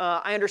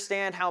I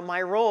understand how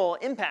my role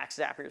impacts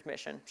Zapier's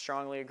mission.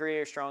 Strongly agree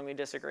or strongly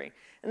disagree.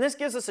 And this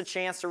gives us a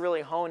chance to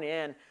really hone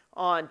in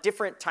on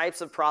different types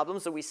of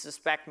problems that we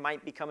suspect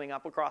might be coming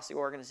up across the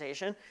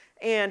organization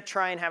and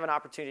try and have an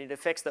opportunity to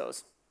fix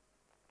those.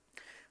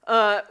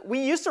 We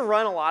used to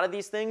run a lot of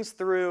these things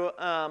through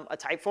a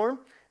Typeform.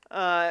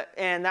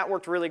 And that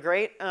worked really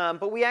great.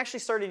 But we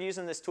actually started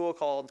using this tool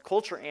called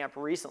Culture Amp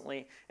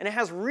recently, and it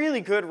has really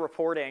good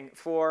reporting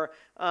for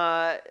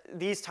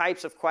these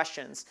types of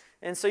questions.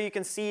 And so you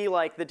can see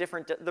like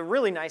the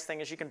really nice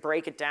thing is you can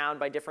break it down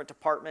by different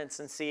departments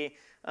and see,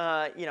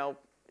 you know,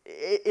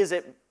 is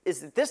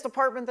it this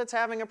department that's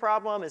having a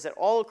problem? Is it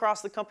all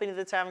across the company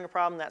that's having a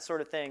problem? That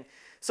sort of thing.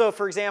 So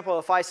for example,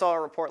 if I saw a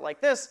report like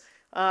this,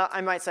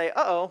 I might say,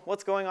 uh-oh,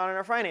 what's going on in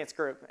our finance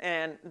group?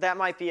 And that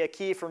might be a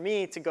key for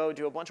me to go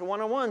do a bunch of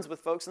one-on-ones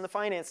with folks in the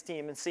finance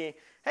team and see,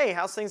 hey,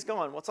 how's things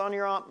going? What's on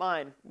your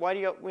mind? Why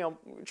do you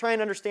try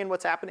and understand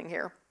what's happening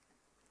here?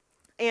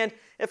 And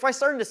if I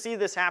started to see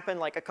this happen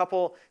like a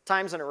couple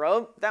times in a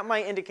row, that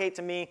might indicate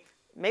to me,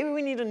 maybe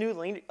we need a new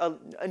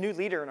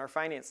leader in our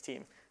finance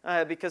team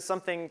because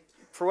something,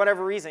 for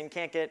whatever reason,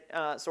 can't get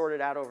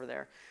sorted out over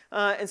there.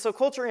 And so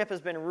Culture Amp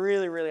has been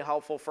really, really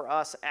helpful for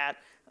us at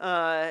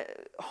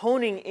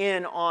honing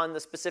in on the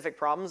specific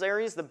problems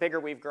areas the bigger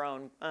we've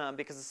grown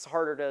because it's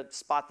harder to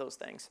spot those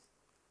things.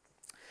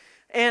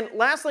 And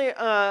lastly,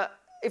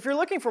 if you're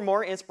looking for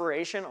more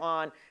inspiration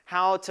on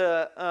how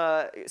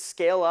to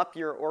scale up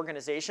your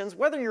organizations,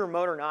 whether you're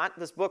remote or not,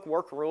 this book,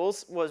 Work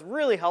Rules, was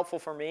really helpful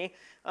for me.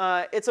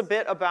 It's a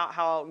bit about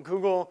how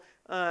Google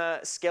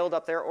scaled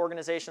up their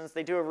organizations.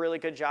 They do a really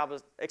good job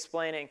of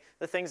explaining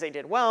the things they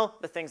did well,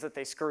 the things that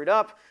they screwed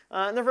up,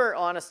 and they're very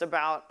honest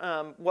about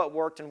what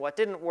worked and what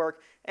didn't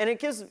work. And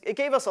it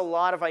gave us a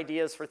lot of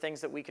ideas for things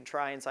that we could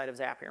try inside of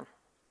Zapier.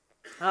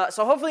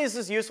 So hopefully this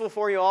is useful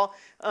for you all.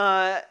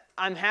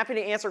 I'm happy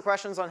to answer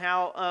questions on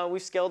how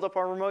we've scaled up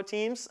our remote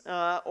teams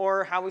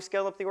or how we've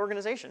scaled up the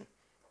organization.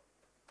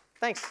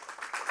 Thanks.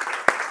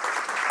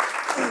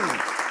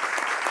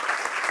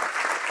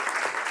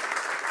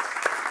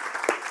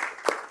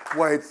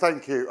 Wade,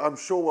 thank you. I'm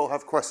sure we'll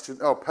have questions.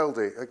 Oh,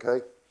 Peldy,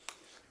 okay.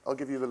 I'll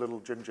give you the little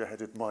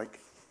ginger-headed mic.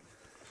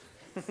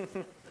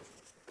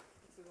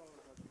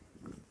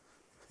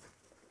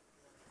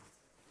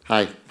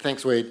 Hi,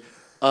 thanks, Wade.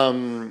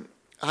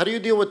 How do you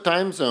deal with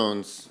time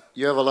zones?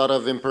 You have a lot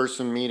of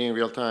in-person meeting,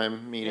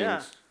 real-time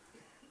meetings.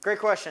 Great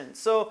question.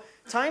 So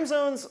time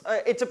zones,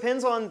 it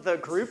depends on the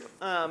group.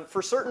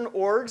 For certain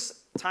orgs,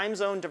 time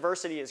zone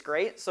diversity is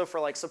great. So for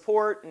like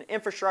support and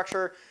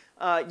infrastructure,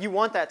 you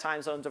want that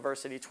time zone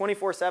diversity.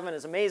 24/7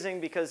 is amazing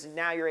because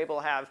now you're able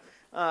to have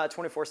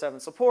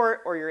 24/7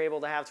 support, or you're able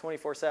to have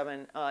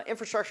 24/7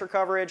 infrastructure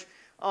coverage.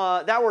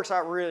 That works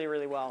out really,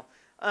 really well.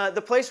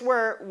 The place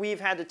where we've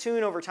had to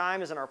tune over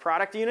time is in our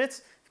product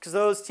units, because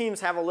those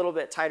teams have a little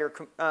bit tighter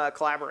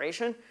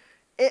collaboration.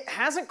 It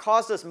hasn't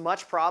caused us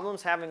much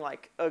problems having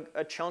like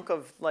a chunk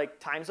of like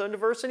time zone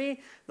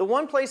diversity. The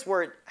one place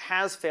where it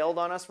has failed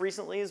on us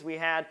recently is we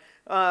had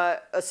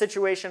a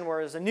situation where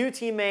it was a new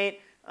teammate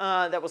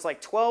that was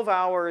like 12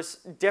 hours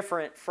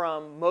different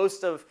from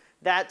most of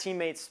that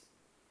teammate's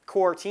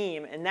core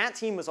team, and that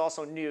team was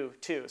also new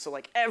too. So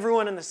like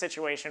everyone in the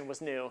situation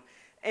was new.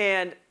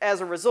 And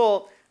as a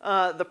result,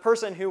 the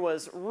person who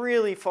was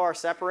really far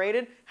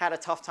separated had a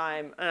tough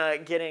time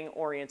getting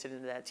oriented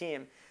into that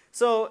team.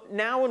 So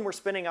now when we're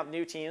spinning up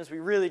new teams, we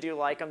really do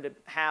like them to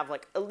have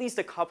like at least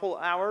a couple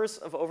hours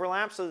of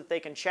overlap so that they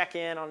can check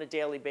in on a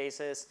daily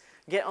basis,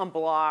 get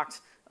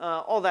unblocked,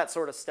 all that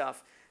sort of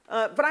stuff.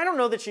 But I don't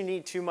know that you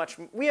need too much.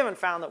 We haven't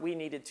found that we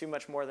needed too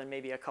much more than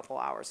maybe a couple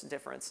hours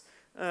difference.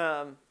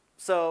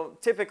 So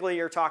typically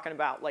you're talking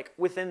about like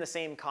within the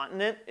same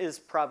continent is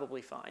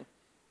probably fine.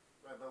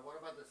 Right, but what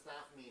about the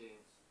staff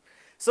meetings?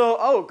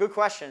 So, good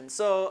question.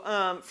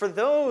 So for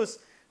those,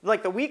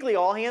 like the weekly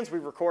all hands, we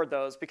record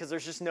those because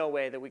there's just no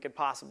way that we could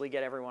possibly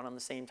get everyone on the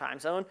same time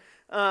zone.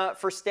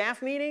 For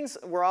staff meetings,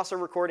 we're also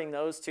recording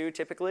those too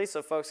typically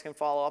so folks can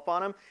follow up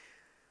on them.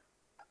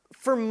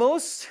 For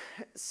most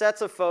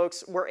sets of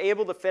folks, we're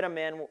able to fit them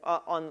in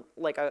on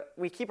like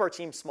we keep our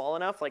team small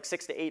enough, like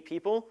 6 to 8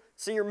 people.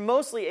 So you're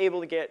mostly able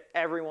to get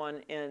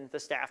everyone in the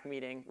staff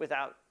meeting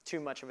without too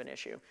much of an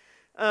issue.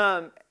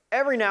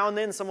 Every now and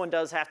then someone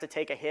does have to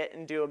take a hit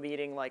and do a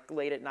meeting like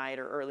late at night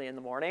or early in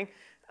the morning.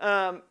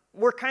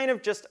 We're kind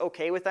of just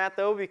okay with that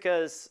though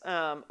because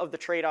of the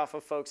trade-off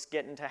of folks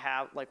getting to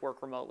have like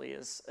work remotely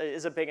is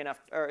a big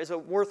enough or is a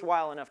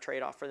worthwhile enough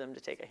trade-off for them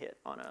to take a hit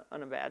on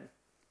a bad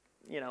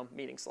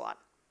meeting slot.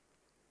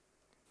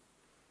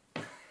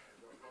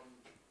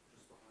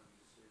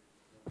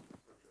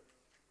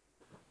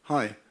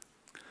 Hi.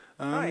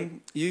 Hi.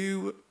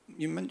 You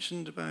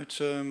mentioned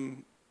about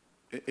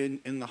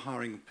in the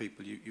hiring of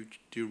people, you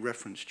do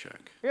reference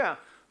check. Yeah.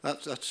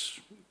 That's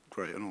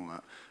great and all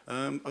that.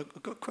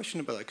 I've got a question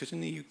about that because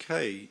in the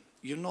UK,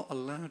 you're not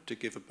allowed to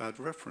give a bad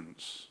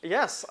reference.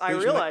 Yes, I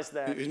realized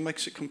that. It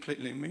makes it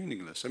completely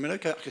meaningless. I mean,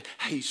 okay,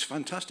 hey, he's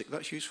fantastic,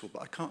 that's useful,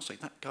 but I can't say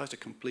that guy's a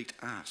complete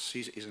ass.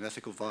 He's an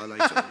ethical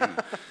violator.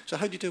 So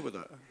how do you deal with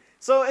that?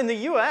 So in the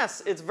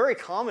US, it's very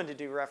common to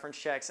do reference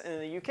checks, and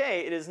in the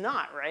UK, it is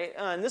not, right?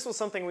 And this was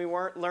something we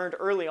learned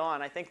early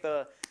on. I think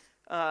the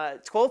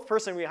 12th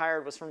person we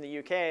hired was from the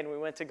UK, and we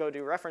went to go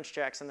do reference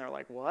checks, and they're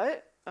like,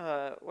 what?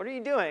 What are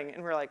you doing?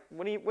 And we're like,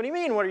 what do you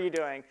mean, what are you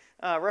doing?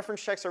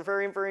 Reference checks are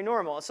very, very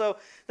normal. So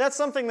that's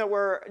something that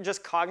we're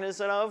just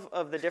cognizant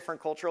of the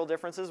different cultural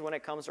differences when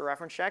it comes to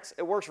reference checks.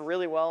 It works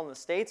really well in the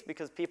States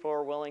because people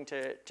are willing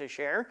to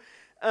share.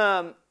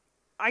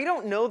 I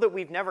don't know that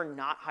we've never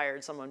not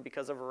hired someone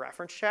because of a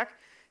reference check.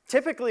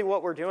 Typically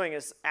what we're doing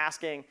is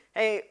asking,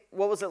 hey,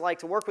 what was it like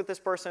to work with this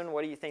person?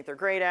 What do you think they're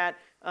great at?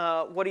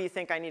 What do you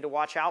think I need to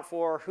watch out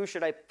for? Who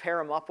should I pair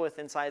them up with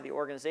inside the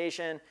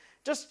organization?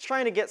 Just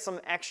trying to get some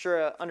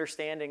extra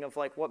understanding of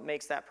like what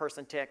makes that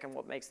person tick and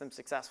what makes them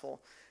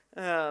successful.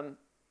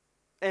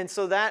 And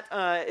so that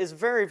is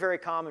very, very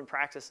common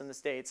practice in the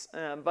States.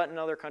 But in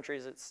other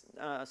countries, it's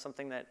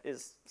something that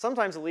is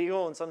sometimes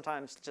illegal and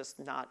sometimes just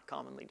not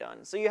commonly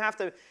done. So you have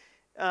to,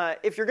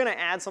 if you're going to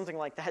add something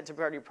like that to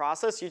part of your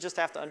process, you just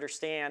have to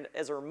understand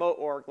as a remote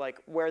org like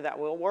where that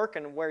will work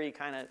and where you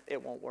kind of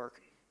it won't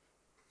work.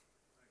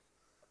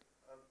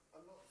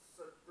 I'm not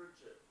so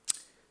Bridget.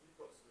 You've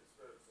got some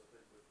experience, I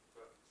think, with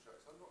reference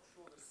checks. I'm not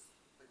sure this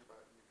thing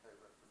about UK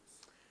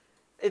reference.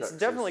 It's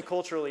definitely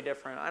culturally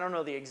different. I don't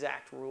know the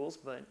exact rules,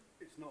 but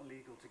it's not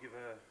legal to give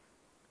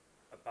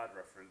a bad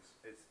reference.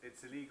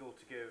 It's illegal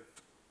to give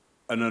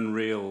an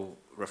unreal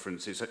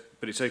reference.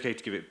 But it's okay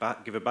to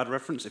give a bad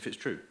reference if it's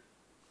true.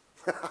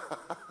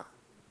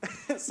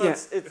 So yeah.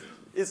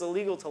 It's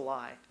illegal to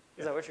lie.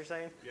 Is that what you're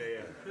saying?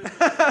 Yeah.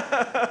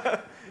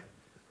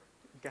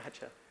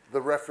 Gotcha. The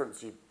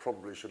reference you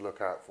probably should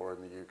look out for in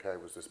the UK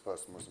was this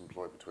person was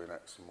employed between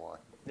X and Y.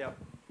 Yep.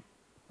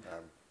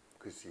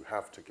 Because you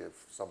have to give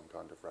some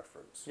kind of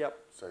reference. Yep.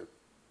 So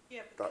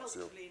yeah, but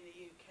culturally in the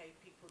UK,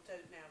 people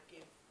don't now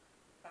give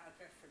bad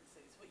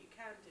references. What you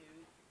can do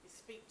is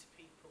speak to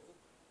people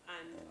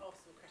and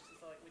ask them questions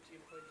like, would you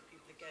employ these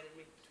people again, and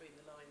read between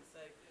the lines.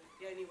 So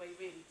the only way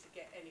really to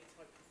get any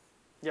type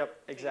of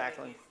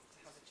exactly. is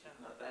to have a chat.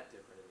 It's not that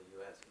different in the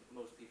US.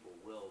 Most people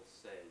will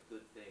say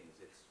good things.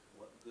 It's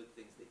what good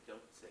things they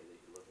don't say that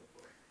you're looking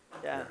for.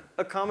 Yeah,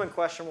 a common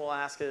question we'll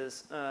ask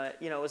is,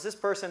 is this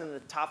person in the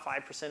top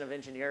 5% of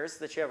engineers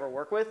that you ever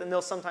work with? And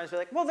they'll sometimes be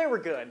like, well, they were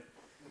good.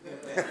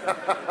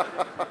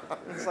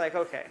 It's like,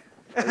 okay.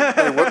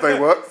 They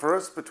work for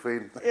us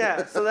between.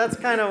 Yeah, so that's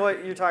kind of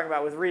what you're talking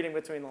about with reading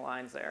between the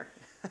lines there.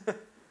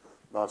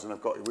 Martin,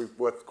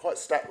 we're quite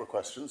stacked with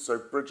questions. So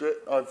Bridget,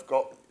 I've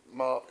got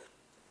Mark,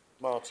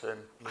 Martin.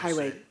 Hi,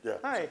 Lucy. Wade. Yeah.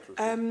 Hi.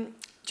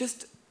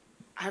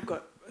 I've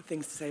got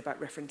things to say about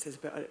references,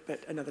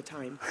 but another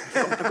time.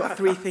 I've got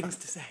 3 things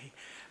to say.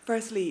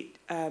 Firstly,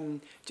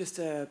 just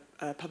a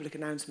public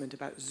announcement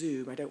about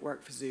Zoom. I don't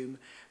work for Zoom,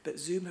 but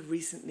Zoom have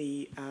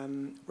recently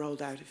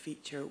rolled out a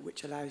feature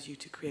which allows you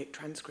to create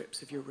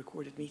transcripts of your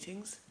recorded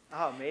meetings.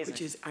 Oh, amazing.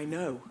 Which is, I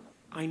know.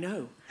 I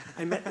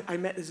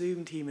met the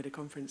Zoom team at a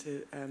conference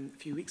a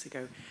few weeks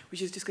ago,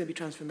 which is just going to be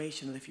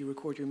transformational if you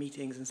record your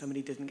meetings and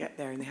somebody didn't get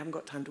there and they haven't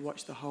got time to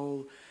watch the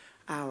whole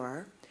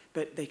hour,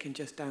 but they can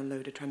just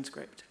download a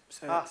transcript.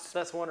 So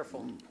that's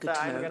wonderful. Good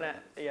to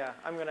know.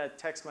 I'm gonna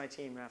text my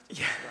team after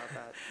about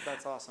that.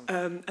 That's awesome.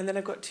 And then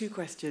I've got 2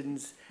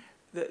 questions.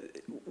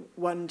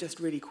 One just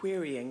really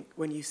querying,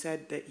 when you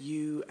said that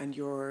you and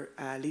your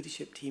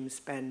leadership team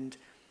spend,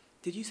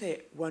 did you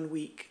say 1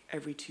 week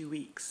every 2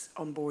 weeks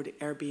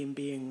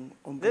Airbnb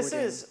onboarding? This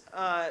is,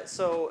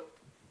 so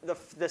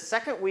the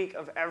second week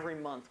of every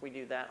month we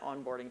do that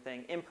onboarding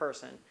thing in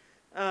person.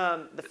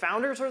 The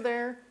founders are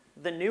there,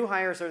 the new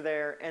hires are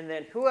there, and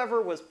then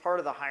whoever was part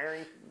of the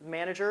hiring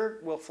manager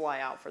will fly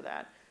out for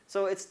that.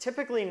 So it's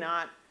typically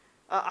not,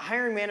 a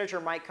hiring manager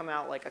might come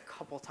out like a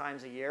couple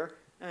times a year.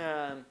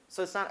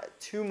 So it's not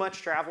too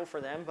much travel for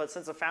them, but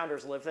since the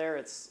founders live there,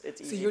 it's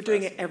easy. So you're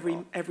doing it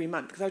every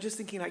month? Because I was just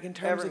thinking, like, in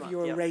terms of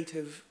your rate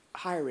of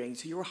hiring,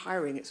 so you're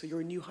hiring it, so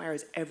your new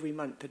hires every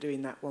month are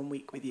doing that 1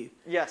 week with you?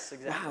 Yes,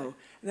 exactly.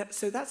 Wow.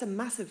 So that's a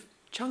massive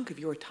chunk of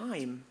your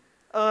time.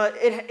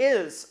 It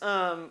is.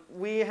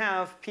 We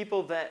have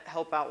people that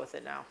help out with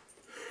it now.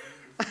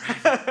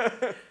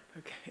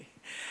 Okay.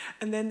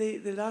 And then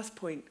the last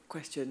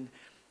question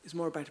is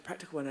more about a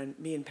practical one, and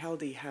me and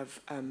Peldy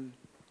have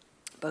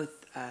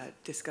both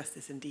discussed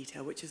this in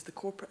detail, which is the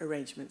corporate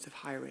arrangements of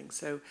hiring.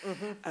 So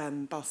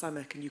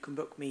Balsamic and You Can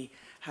Book Me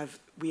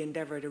we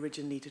endeavoured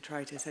originally to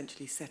try to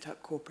essentially set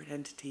up corporate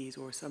entities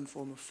or some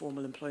form of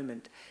formal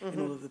employment in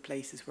all of the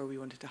places where we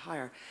wanted to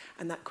hire.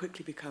 And that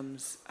quickly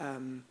becomes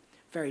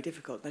very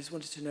difficult. I just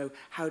wanted to know,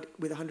 how,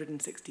 with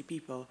 160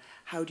 people,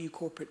 how do you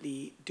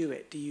corporately do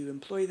it? Do you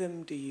employ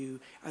them?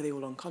 Are they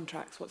all on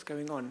contracts? What's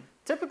going on?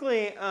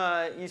 Typically,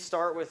 you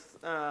start with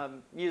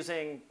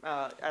using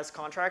as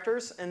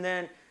contractors, and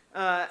then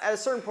at a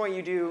certain point,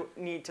 you do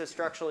need to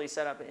structurally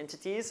set up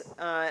entities.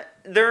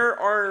 There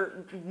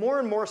are more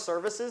and more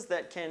services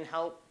that can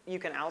help. You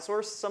can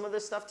outsource some of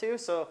this stuff too.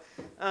 So,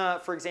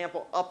 for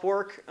example,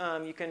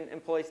 Upwork, you can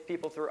employ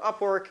people through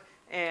Upwork,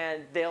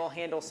 and they'll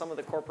handle some of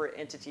the corporate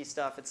entity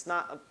stuff. It's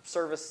not a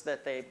service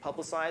that they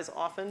publicize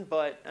often,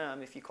 but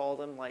if you call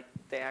them, like,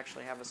 they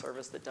actually have a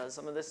service that does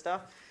some of this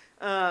stuff.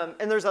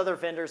 And there's other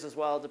vendors as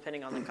well,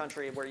 depending on the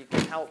country, where you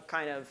can help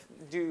kind of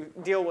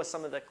deal with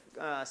some of the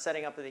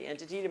setting up of the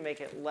entity to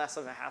make it less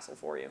of a hassle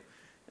for you.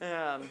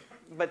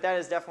 But that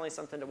is definitely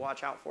something to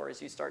watch out for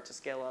as you start to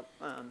scale up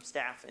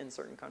staff in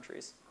certain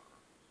countries.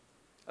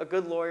 A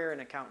good lawyer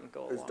and accountant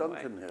go a long way. Is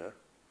Duncan here?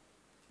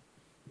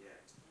 Yeah.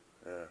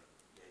 Yeah.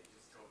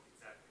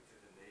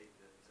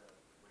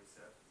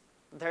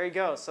 There you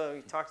go. So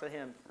you talk to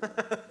him. I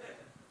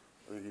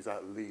think he's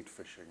out lead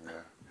fishing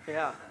there.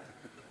 Yeah.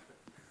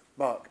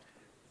 Mark?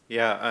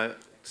 Yeah,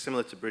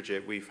 similar to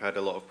Bridget, we've had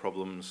a lot of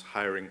problems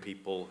hiring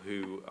people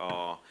who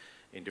are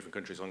in different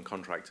countries on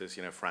contractors.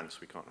 You know,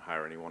 France, we can't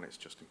hire anyone. It's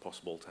just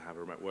impossible to have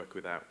remote work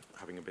without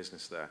having a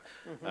business there.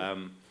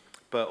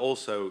 But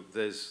also,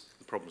 there's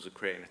the problems of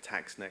creating a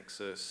tax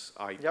nexus,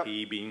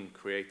 IP being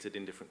created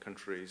in different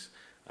countries.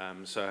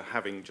 So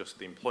having just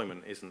the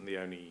employment isn't the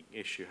only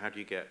issue. How do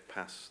you get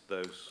past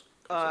those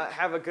concerns?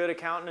 Have a good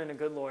accountant and a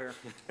good lawyer.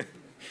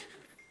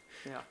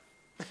 Yeah.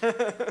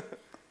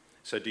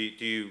 So do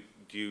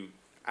you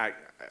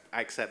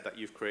accept that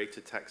you've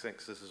created tax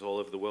nexuses all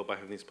over the world by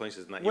having these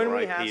places, and that your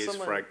IP is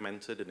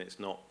fragmented and it's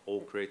not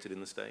all created in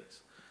the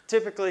States?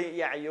 Typically,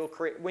 yeah, you'll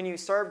create, when you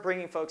start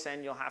bringing folks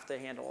in, you'll have to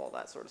handle all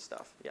that sort of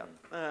stuff. Yeah.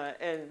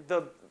 And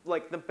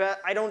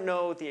I don't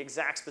know the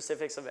exact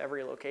specifics of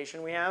every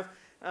location we have,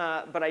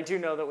 but I do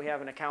know that we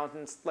have an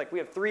accountant, we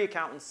have 3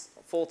 accountants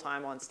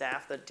full-time on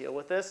staff that deal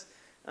with this,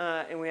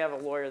 and we have a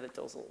lawyer that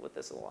deals with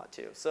this a lot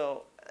too.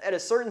 So at a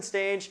certain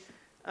stage,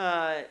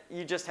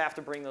 you just have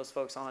to bring those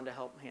folks on to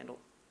help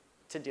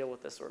to deal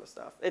with this sort of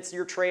stuff. It's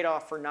your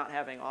trade-off for not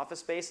having office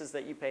space is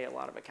that you pay a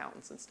lot of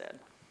accountants instead.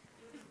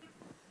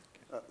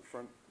 At the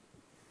front.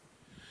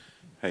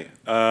 Hey,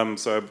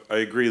 so I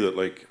agree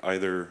that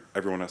either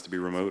everyone has to be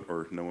remote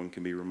or no one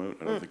can be remote.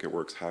 I don't think it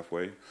works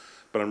halfway.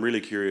 But I'm really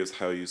curious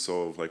how you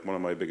solve, one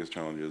of my biggest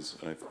challenges,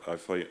 and I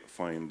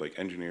find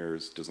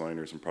engineers,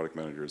 designers, and product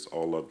managers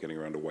all love getting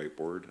around a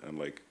whiteboard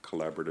and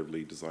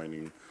collaboratively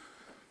designing,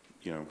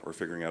 or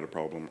figuring out a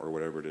problem or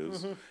whatever it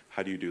is.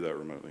 How do you do that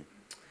remotely?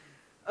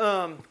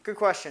 Good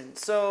question.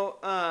 So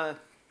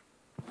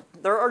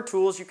there are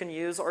tools you can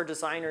use. Our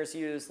designers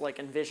use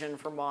InVision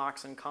for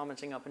mocks and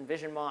commenting up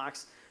InVision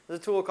mocks. There's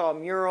a tool called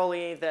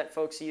Murally that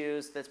folks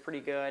use that's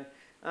pretty good.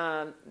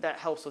 that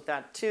helps with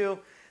that too.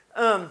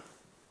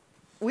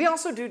 We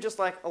also do just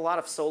like a lot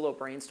of solo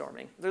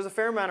brainstorming. There's a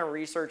fair amount of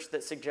research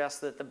that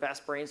suggests that the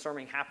best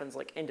brainstorming happens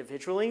like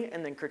individually,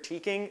 and then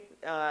critiquing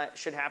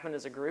should happen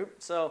as a group.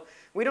 So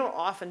we don't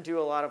often do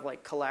a lot of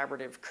like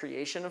collaborative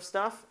creation of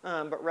stuff,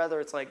 but rather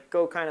it's like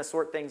go kind of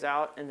sort things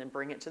out and then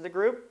bring it to the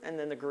group, and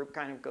then the group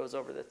kind of goes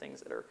over the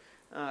things that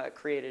are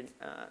created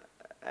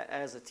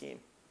as a team.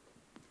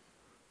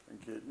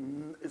 Thank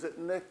you. Is it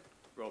Nick?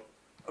 Rob.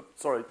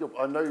 Sorry,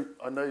 I know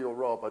you're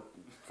Rob. I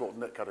thought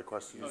Nick had a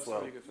question as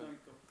well.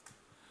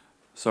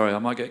 Sorry, I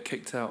might get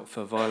kicked out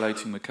for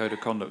violating the code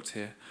of conduct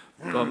here,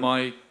 but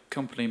my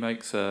company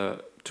makes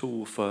a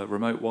tool for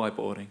remote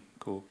whiteboarding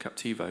called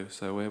Captivo,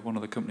 so we're one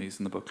of the companies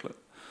in the booklet,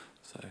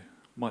 so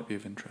might be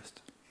of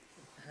interest.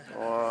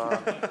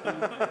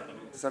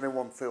 Does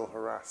anyone feel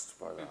harassed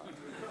by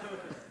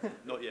that?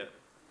 Not yet.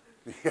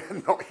 Yeah,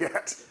 not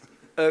yet.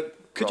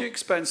 Could you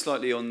expand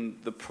slightly on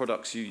the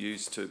products you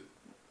use to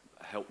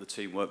help the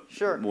team work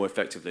more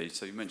effectively?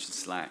 So you mentioned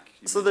Slack.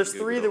 So there's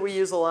three that we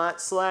use a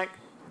lot: Slack,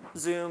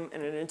 Zoom,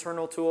 and an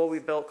internal tool we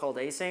built called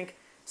Async.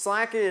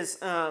 Slack is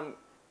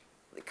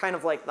kind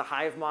of like the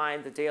hive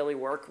mind, the daily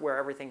work where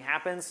everything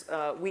happens.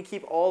 We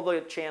keep all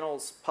the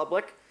channels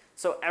public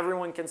so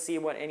everyone can see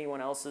what anyone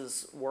else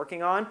is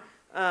working on.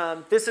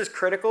 This is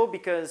critical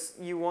because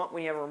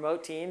when you have a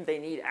remote team, they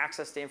need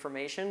access to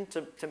information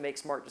to make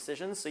smart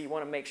decisions. So you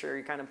want to make sure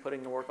you're kind of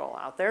putting the work all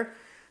out there.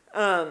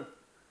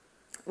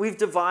 We've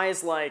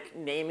devised like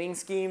naming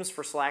schemes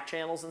for Slack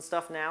channels and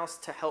stuff now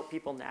to help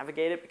people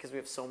navigate it because we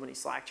have so many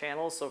Slack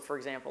channels. So for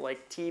example,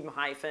 like team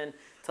hyphen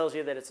tells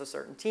you that it's a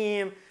certain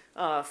team.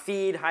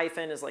 Feed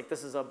hyphen is like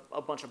this is a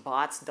bunch of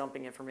bots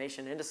dumping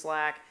information into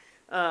Slack.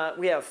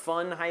 We have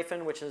fun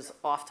hyphen, which is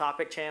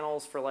off-topic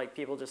channels for like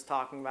people just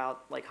talking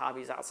about like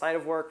hobbies outside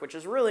of work, which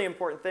is a really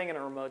important thing in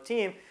a remote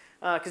team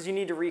because you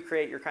need to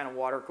recreate your kind of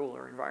water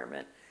cooler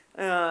environment.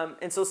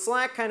 And so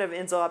Slack kind of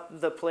ends up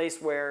the place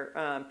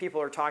where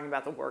people are talking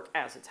about the work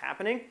as it's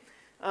happening.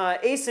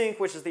 Async,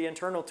 which is the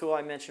internal tool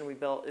I mentioned we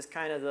built, is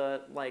kind of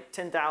the like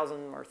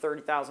 10,000 or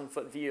 30,000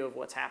 foot view of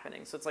what's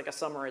happening. So it's like a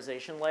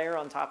summarization layer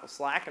on top of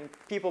Slack, and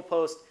people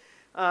post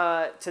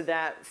to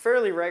that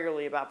fairly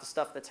regularly about the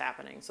stuff that's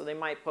happening. So they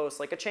might post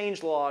like a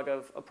change log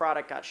of a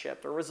product got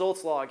shipped, or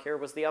results log, here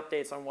was the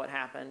updates on what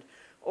happened.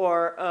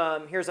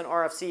 Or here's an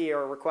RFC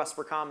or a request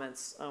for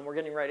comments. We're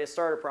getting ready to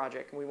start a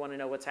project and we want to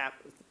know what's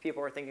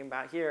people are thinking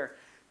about here.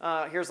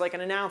 Here's like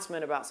an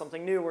announcement about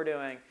something new we're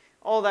doing.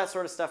 All that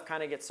sort of stuff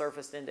kind of gets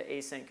surfaced into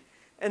Async.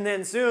 And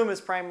then Zoom is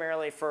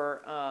primarily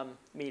for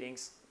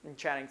meetings and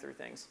chatting through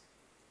things.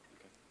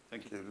 Okay.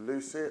 Thank you.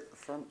 Lucy at the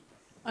front.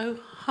 Oh,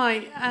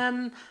 hi.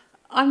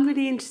 I'm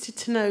really interested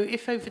to know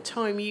if over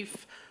time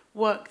you've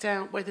worked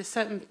out whether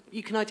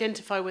you can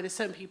identify whether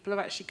certain people are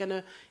actually going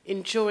to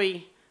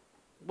enjoy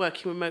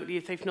working remotely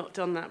if they've not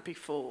done that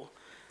before.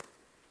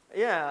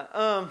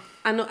 Yeah.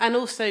 And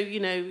also, you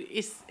know,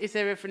 is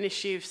there ever an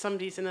issue if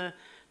somebody's in a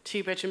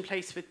 2-bedroom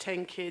place with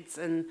 10 kids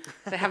and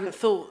they haven't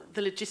thought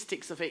the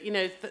logistics of it? You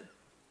know,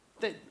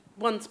 that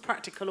one's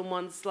practical and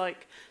one's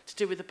like to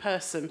do with the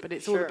person, but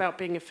it's all about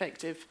being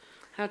effective.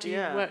 How do you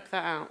work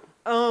that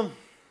out?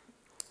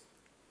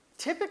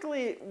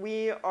 Typically,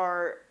 we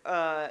are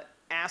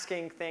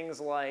asking things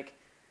like,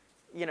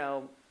 you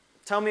know,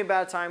 tell me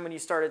about a time when you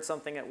started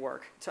something at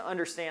work to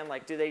understand,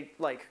 like, do they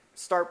like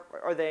start,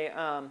 are they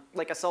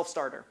like a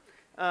self-starter?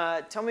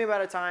 Tell me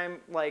about a time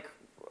like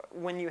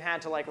when you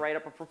had to like write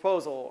up a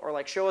proposal or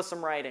like show us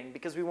some writing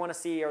because we want to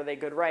see, are they a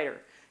good writer?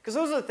 Because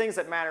those are the things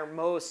that matter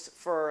most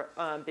for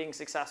being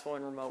successful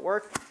in remote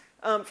work.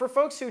 For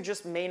folks who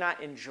just may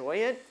not enjoy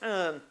it,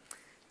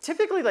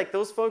 typically like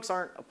those folks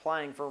aren't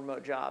applying for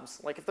remote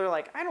jobs. Like if they're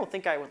like, I don't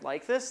think I would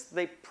like this,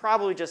 they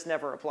probably just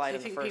never applied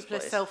in the first place. So you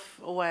think people are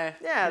self-aware?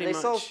 Yeah,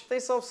 they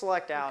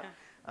self-select out.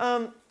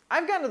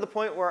 I've gotten to the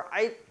point where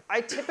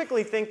I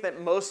typically think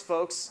that most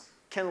folks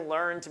can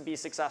learn to be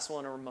successful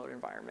in a remote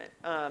environment.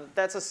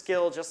 That's a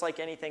skill just like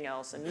anything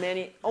else,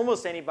 and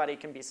almost anybody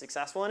can be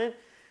successful in it.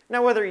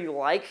 Now, whether you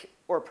like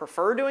or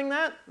prefer doing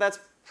that, that's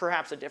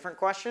perhaps a different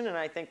question, and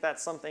I think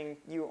that's something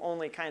you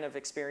only kind of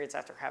experience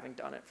after having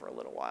done it for a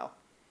little while.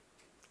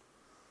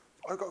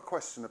 I've got a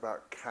question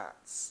about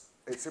cats.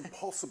 It's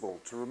impossible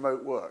to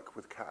remote work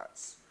with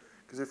cats,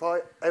 because if I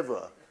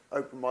ever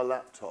open my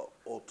laptop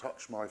or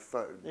touch my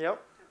phone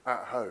at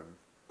home,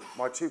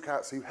 my 2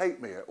 cats who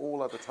hate me at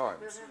all other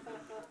times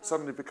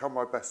suddenly become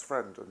my best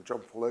friend and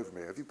jump all over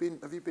me. Have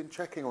you been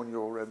checking on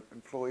your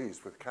employees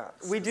with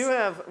cats? We do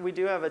have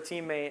a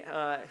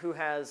teammate who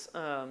has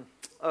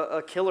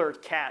a killer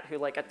cat who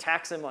like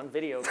attacks him on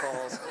video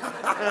calls,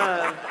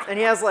 and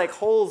he has like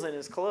holes in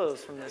his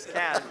clothes from this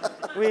cat.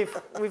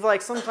 We've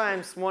like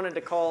sometimes wanted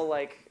to call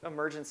like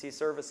emergency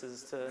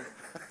services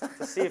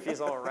to see if he's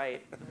all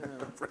right.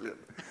 Brilliant.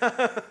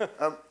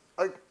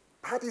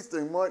 Paddy's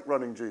doing mic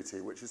running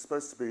duty, which is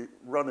supposed to be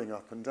running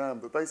up and down,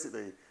 but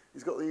basically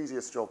he's got the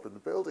easiest job in the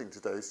building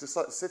today. He's just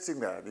like sitting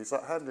there and he's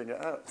like handing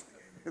it out.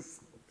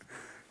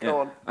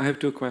 Go on. I have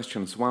two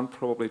questions. One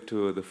probably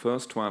to the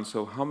first one.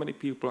 So how many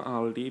people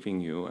are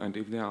leaving you? And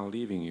if they are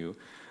leaving you,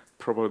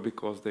 probably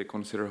because they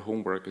consider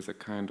homework as a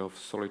kind of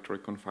solitary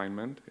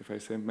confinement, if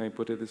I may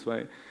put it this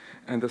way.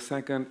 And the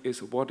second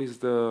is, what is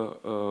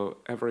the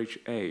average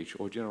age,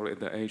 or generally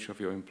the age of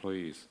your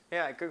employees?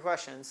 Yeah, good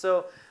question.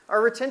 So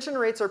our retention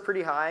rates are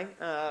pretty high.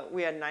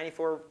 We had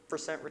 94%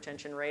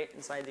 retention rate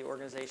inside the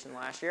organization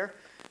last year.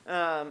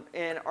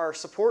 And our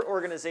support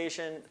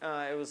organization,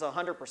 it was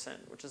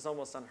 100%, which is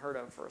almost unheard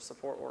of for a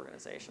support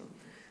organization.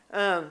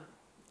 I'll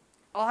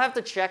have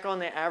to check on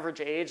the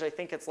average age. I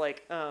think it's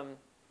like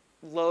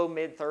low,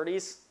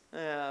 mid-30s.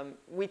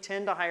 We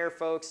tend to hire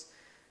folks,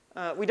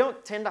 we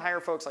don't tend to hire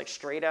folks like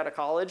straight out of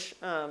college,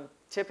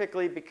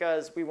 typically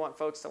because we want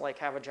folks to like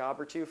have a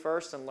job or two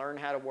first and learn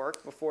how to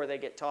work before they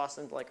get tossed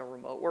into like a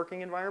remote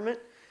working environment.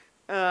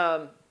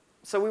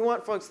 So we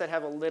want folks that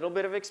have a little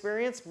bit of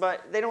experience,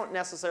 but they don't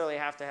necessarily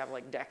have to have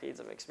like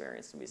decades of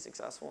experience to be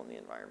successful in the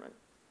environment.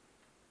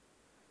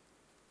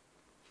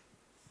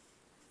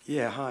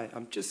 Yeah, hi.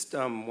 I'm just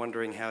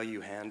wondering how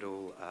you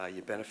handle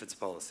your benefits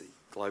policy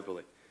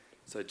globally.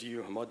 So do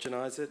you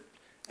homogenize it?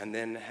 And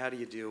then how do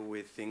you deal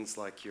with things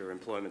like your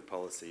employment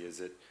policy? Is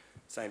it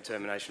same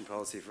termination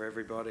policy for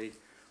everybody?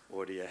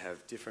 Or do you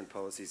have different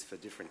policies for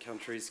different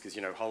countries? Because,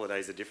 you know,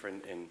 holidays are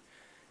different in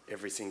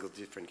every single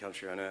different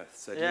country on earth.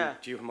 So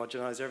do you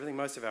homogenize everything?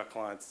 Most of our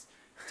clients,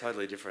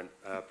 totally different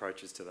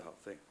approaches to the whole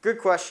thing. Good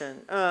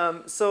question.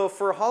 So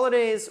for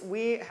holidays,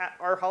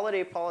 our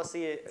holiday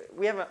policy,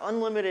 we have an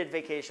unlimited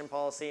vacation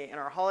policy, and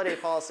our holiday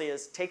policy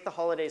is take the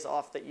holidays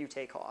off that you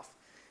take off.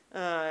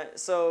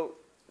 So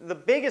the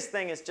biggest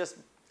thing is just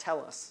tell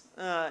us.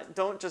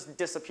 Don't just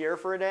disappear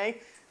for a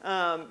day.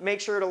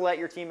 Make sure to let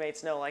your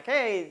teammates know, like,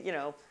 hey, you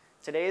know,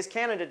 today is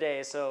Canada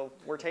Day, so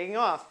we're taking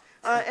off.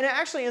 And it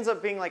actually ends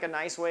up being like a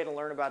nice way to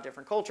learn about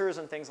different cultures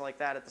and things like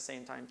that at the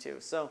same time too.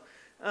 So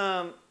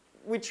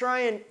we try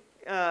and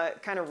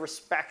kind of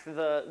respect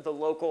the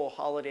local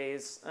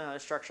holidays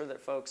structure that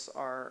folks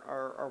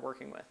are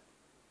working with.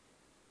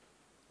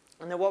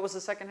 And then what was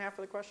the second half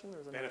of the question?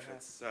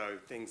 Benefits. So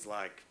things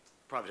like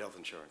private health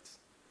insurance.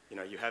 You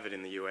know, you have it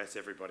in the US,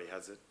 everybody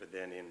has it, but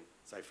then in,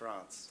 say,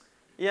 France,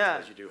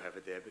 yeah, you do have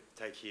it there. But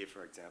take here,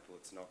 for example,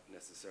 it's not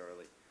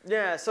necessarily.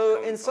 Yeah,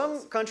 so in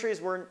some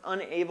countries we're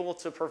unable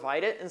to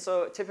provide it, and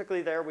so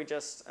typically there we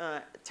just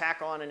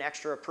tack on an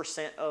extra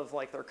 % of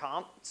like their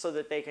comp so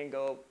that they can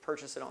go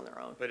purchase it on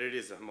their own. But it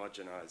is a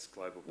homogenized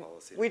global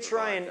policy. We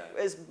try and,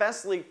 as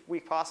best we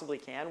possibly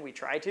can, we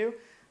try to.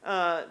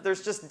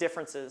 There's just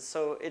differences,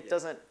 so it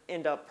doesn't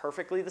end up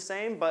perfectly the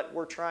same, but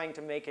we're trying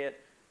to make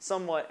it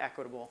somewhat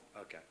equitable.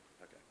 Okay,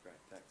 great,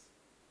 thanks.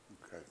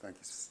 Okay, thank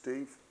you.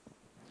 Steve?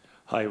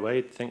 Hi,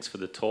 Wade. Thanks for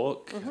the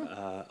talk.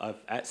 I've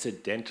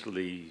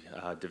accidentally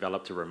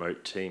developed a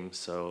remote team,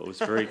 so it was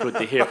very good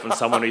to hear from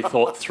someone who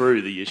thought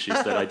through the issues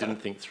that I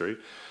didn't think through.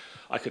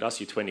 I could ask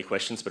you 20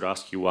 questions, but I'll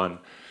ask you one.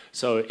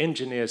 So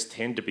engineers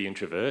tend to be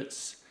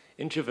introverts.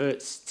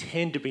 Introverts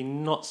tend to be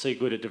not so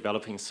good at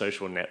developing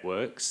social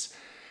networks.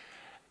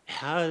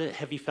 How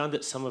have you found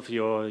that some of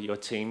your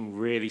team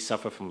really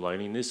suffer from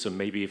loneliness or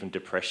maybe even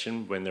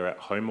depression when they're at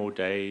home all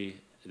day?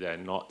 They're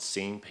not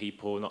seeing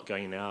people, not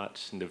going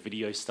out, and the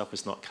video stuff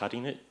is not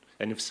cutting it?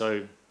 And if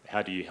so,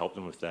 how do you help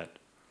them with that?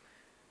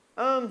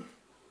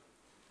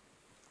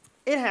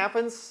 It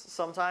happens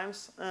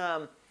sometimes.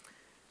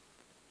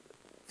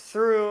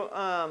 Through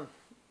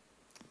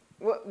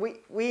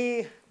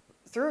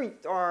through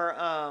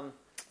our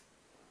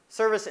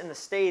service in the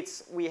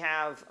States, we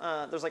have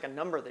there's like a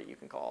number that you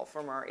can call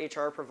from our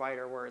HR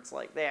provider where it's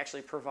like they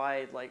actually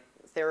provide like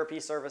therapy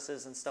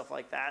services and stuff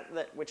like that,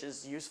 which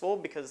is useful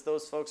because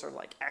those folks are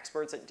like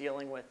experts at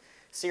dealing with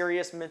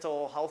serious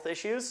mental health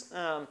issues,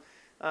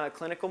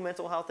 clinical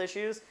mental health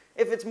issues.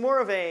 If it's more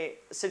of a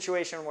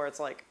situation where it's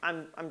like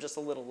I'm just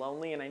a little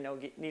lonely and I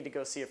need to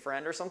go see a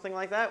friend or something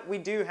like that, we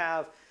do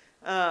have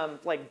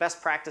like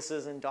best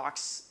practices and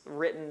docs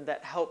written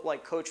that help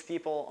like coach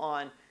people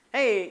on,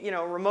 hey, you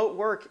know, remote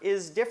work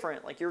is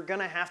different. Like you're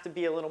gonna have to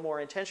be a little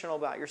more intentional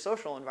about your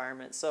social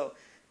environment. So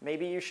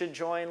maybe you should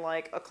join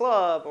like a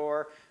club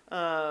or,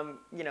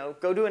 you know,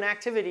 go do an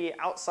activity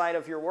outside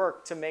of your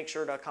work to make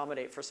sure to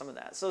accommodate for some of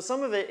that. So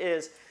some of it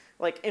is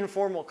like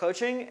informal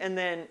coaching. And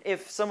then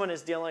if someone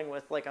is dealing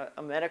with like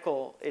a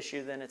medical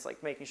issue, then it's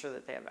like making sure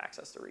that they have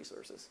access to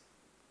resources.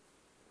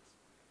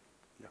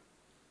 Yeah.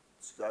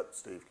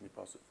 Steve, can you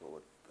pass it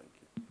forward? Thank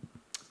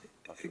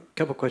you. A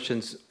couple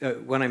questions.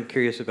 One, I'm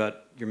curious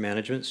about your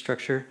management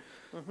structure.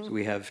 So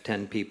we have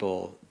 10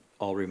 people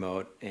all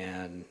remote,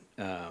 and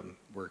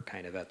we're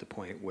kind of at the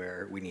point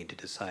where we need to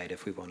decide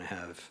if we want to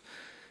have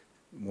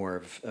more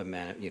of a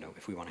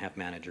if we want to have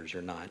managers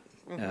or not.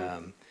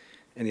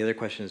 And the other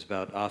question is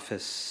about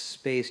office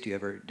space. Do you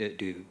ever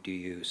do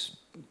you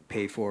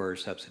pay for or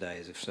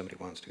subsidize if somebody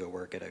wants to go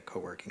work at a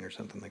co-working or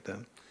something like that?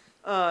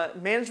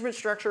 Management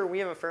structure, we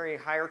have a very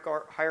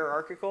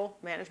hierarchical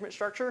management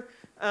structure.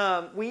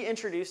 We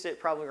introduced it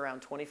probably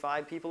around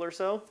 25 people or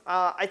so.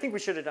 I think we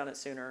should have done it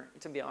sooner,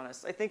 to be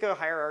honest. I think a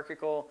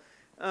hierarchical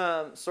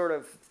sort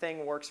of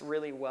thing works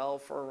really well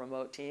for a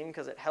remote team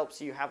because it helps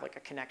you have like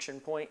a connection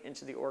point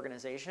into the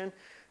organization.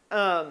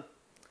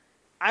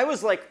 I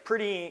was like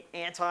pretty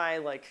anti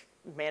like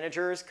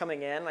managers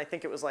coming in. I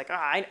think it was like,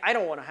 I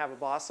don't want to have a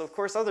boss, so of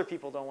course other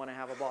people don't want to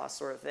have a boss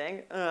sort of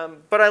thing.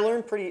 But I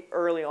learned pretty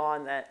early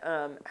on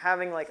that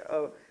having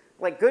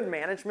like good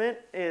management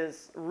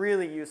is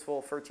really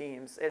useful for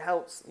teams. It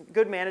helps,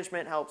 good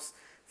management helps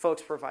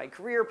folks provide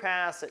career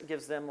paths. It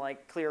gives them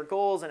like clear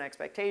goals and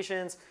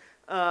expectations.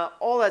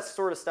 All that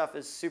sort of stuff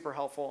is super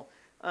helpful.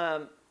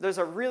 There's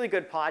a really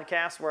good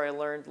podcast where I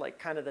learned like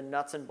kind of the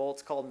nuts and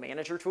bolts called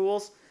Manager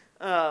Tools.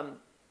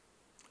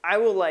 I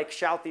will like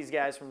shout these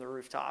guys from the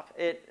rooftop.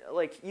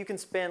 You can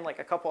spend like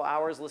a couple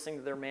hours listening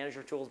to their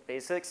Manager Tools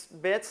basics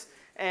bits,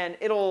 and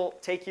it'll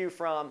take you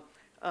from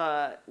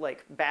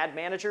like bad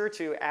manager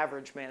to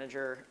average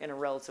manager in a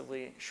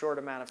relatively short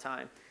amount of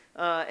time.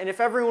 And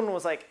if everyone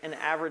was like an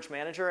average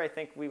manager, I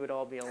think we would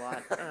all be a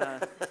lot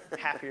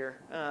happier.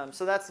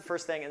 So that's the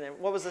first thing. And then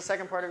what was the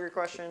second part of your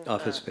question?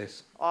 Office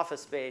space.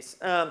 Office space.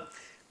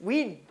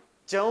 We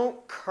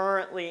don't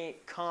currently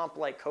comp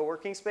like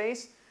co-working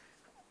space.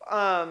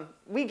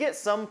 We get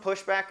some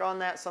pushback on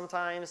that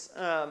sometimes.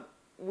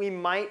 We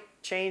might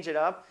change it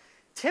up.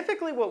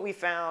 Typically what we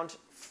found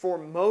for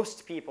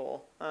most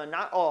people,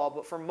 not all,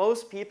 but for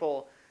most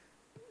people,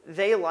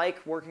 they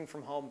like working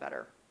from home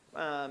better.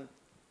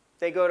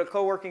 They go to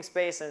co-working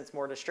space and it's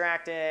more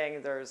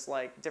distracting. There's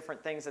like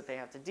different things that they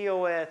have to deal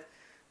with.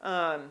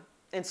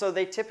 And so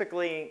they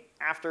typically,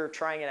 after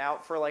trying it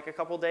out for like a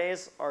couple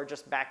days, are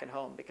just back at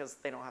home because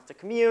they don't have to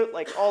commute.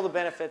 Like all the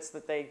benefits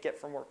that they get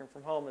from working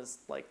from home is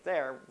like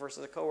there,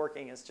 versus a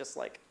co-working is just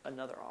like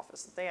another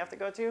office that they have to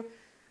go to.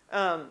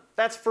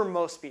 That's for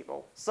most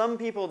people. Some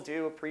people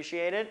do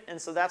appreciate it,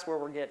 and so that's where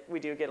we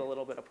do get a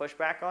little bit of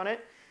pushback on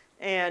it.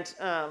 And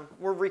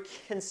we're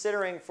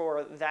reconsidering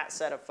for that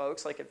set of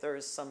folks, like if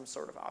there's some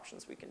sort of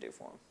options we can do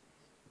for them.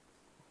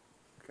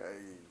 Okay.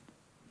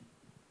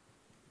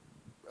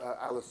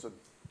 Alison.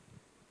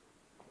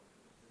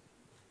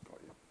 Got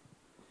you.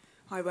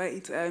 Hi,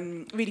 Wade.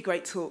 Really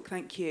great talk,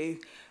 thank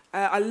you.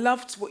 I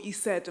loved what you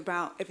said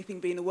about everything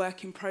being a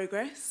work in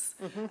progress.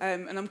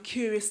 And I'm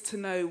curious to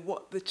know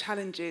what the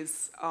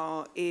challenges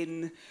are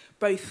in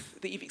both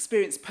that you've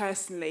experienced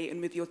personally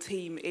and with your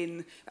team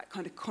in that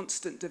kind of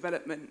constant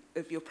development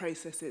of your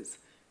processes.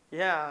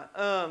 Yeah.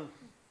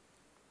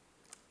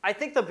 I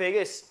think the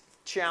biggest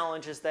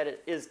challenge is that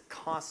it is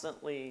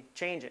constantly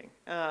changing.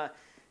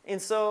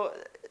 And so,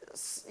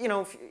 you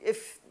know,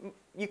 if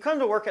you come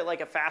to work at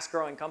like a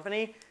fast-growing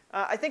company,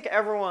 I think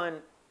everyone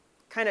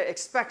kind of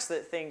expects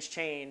that things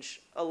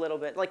change a little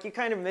bit. Like you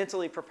kind of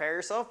mentally prepare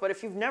yourself, but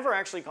if you've never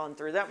actually gone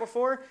through that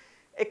before,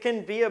 it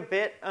can be a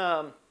bit,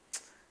 when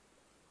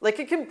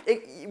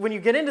you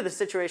get into the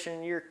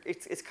situation,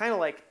 it's kind of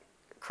like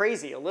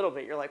crazy a little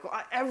bit. You're like,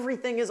 well,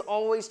 everything is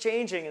always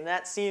changing, and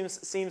that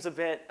seems a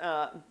bit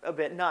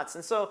nuts.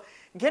 And so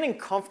getting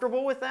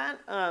comfortable with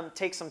that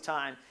takes some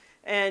time.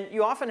 And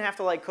you often have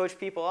to like coach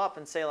people up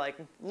and say like,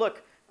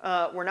 look,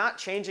 we're not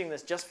changing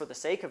this just for the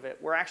sake of it.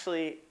 We're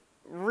actually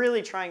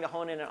really trying to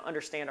hone in and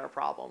understand our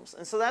problems.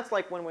 And so that's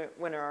like when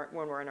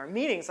we're in our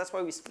meetings, that's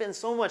why we spend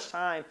so much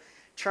time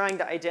trying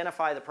to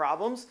identify the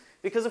problems.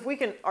 Because if we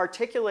can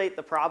articulate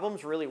the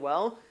problems really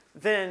well,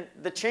 then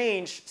the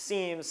change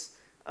seems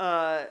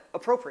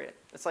appropriate.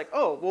 It's like,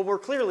 oh, well, we're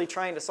clearly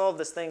trying to solve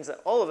this thing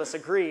that all of us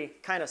agree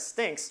kind of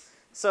stinks.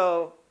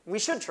 So we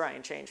should try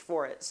and change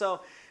for it.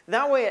 So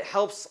that way it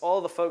helps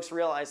all the folks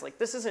realize like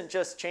this isn't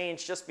just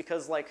change just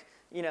because like,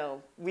 you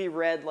know, we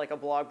read like a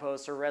blog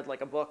post or read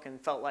like a book and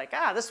felt like,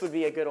 this would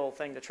be a good old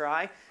thing to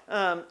try.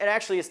 It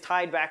actually is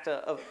tied back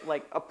to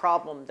like a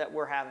problem that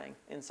we're having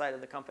inside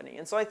of the company.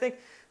 And so I think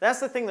that's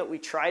the thing that we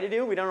try to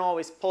do. We don't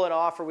always pull it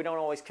off or we don't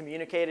always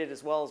communicate it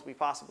as well as we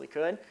possibly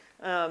could.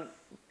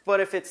 But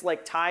if it's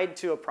like tied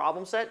to a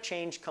problem set,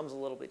 change comes a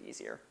little bit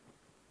easier.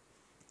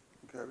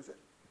 Okay, was it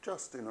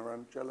Justin or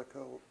Angelica?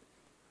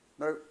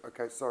 No?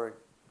 Okay, sorry.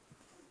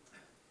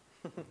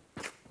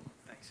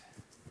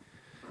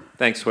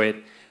 Thanks,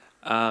 Wade.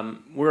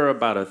 We're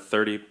about a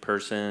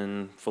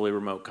 30-person fully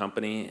remote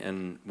company,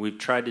 and we've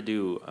tried to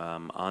do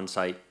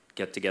on-site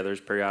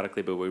get-togethers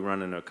periodically, but we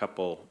run into a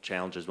couple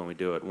challenges when we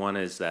do it. One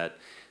is that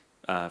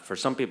for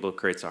some people it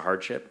creates a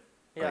hardship.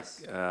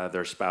 Yes. Like,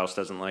 their spouse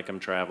doesn't like them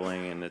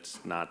traveling, and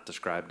it's not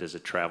described as a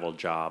travel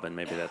job, and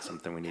maybe that's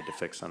something we need to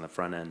fix on the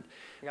front end.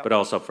 Yep. But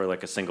also for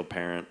like a single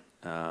parent,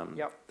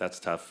 Yep. that's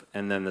tough.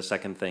 And then the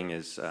second thing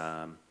is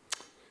for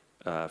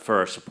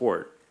our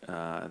support.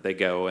 They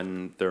go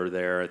and they're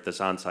there at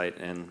this on-site,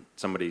 and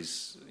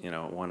somebody's, you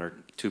know, one or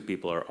two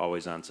people are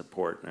always on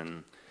support,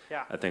 and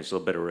yeah. I think there's a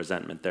little bit of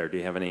resentment there. Do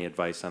you have any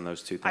advice on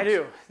those two things? I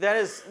do. That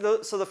is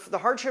so the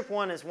hardship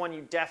one is one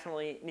you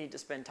definitely need to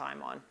spend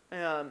time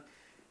on.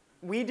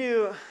 We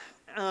do.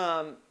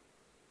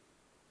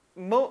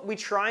 We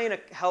try and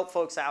help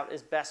folks out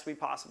as best we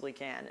possibly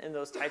can in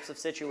those types of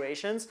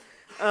situations.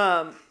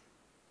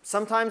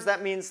 sometimes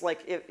that means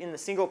like if in the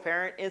single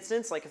parent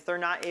instance, like if they're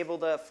not able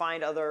to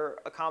find other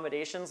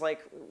accommodations,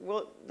 like,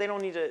 well, they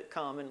don't need to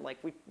come, and like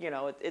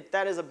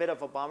that is a bit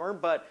of a bummer,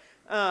 but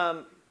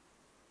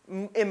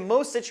in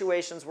most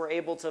situations we're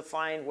able to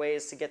find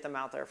ways to get them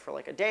out there for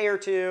like a day or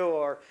two,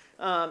 or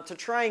to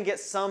try and get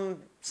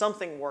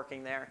something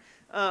working there.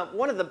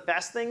 One of the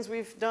best things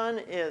we've done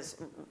is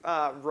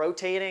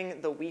rotating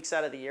the weeks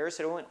out of the year,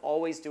 so don't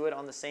always do it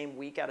on the same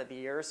week out of the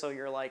year, so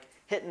you're like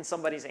hitting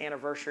somebody's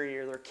anniversary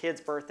or their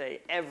kid's birthday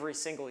every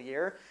single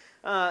year.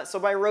 So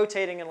by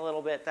rotating it a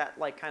little bit, that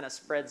like kind of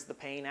spreads the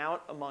pain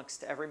out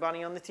amongst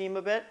everybody on the team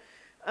a bit.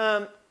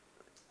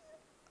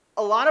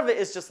 A lot of it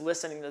is just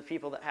listening to the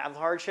people that have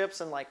hardships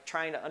and like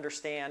trying to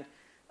understand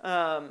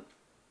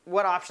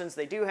what options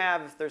they do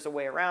have, if there's a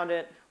way around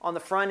it. On the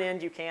front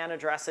end, you can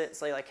address it and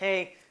say like,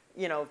 hey,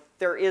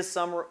 there is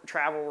some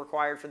travel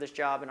required for this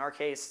job. In our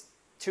case,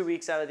 2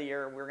 weeks out of the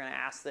year, we're going to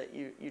ask that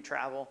you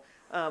travel.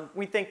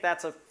 We think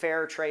that's a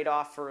fair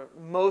trade-off. For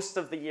most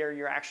of the year,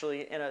 you're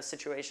actually in a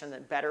situation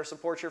that better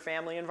supports your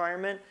family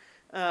environment.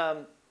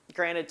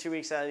 Granted, 2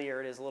 weeks out of the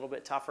year, it is a little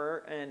bit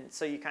tougher, and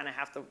so you kind of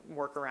have to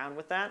work around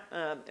with that.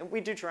 And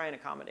we do try and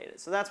accommodate it.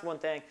 So that's one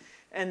thing.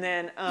 And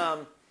then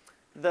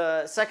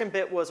the second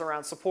bit was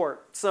around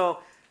support. So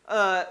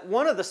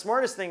one of the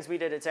smartest things we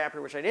did at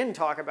Zapier, which I didn't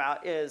talk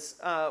about, is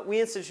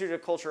we instituted a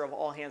culture of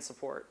all-hands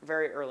support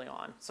very early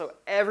on. So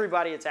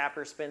everybody at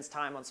Zapier spends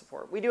time on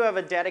support. We do have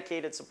a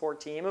dedicated support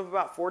team of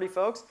about 40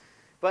 folks,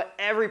 but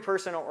every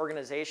person or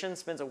organization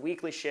spends a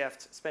weekly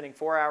shift spending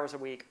 4 hours a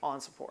week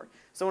on support.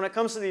 So when it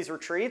comes to these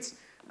retreats,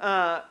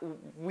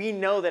 we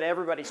know that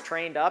everybody's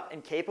trained up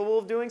and capable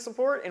of doing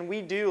support, and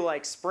we do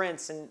like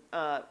sprints and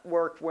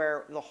work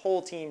where the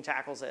whole team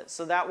tackles it.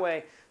 So that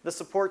way the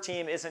support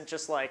team isn't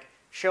just like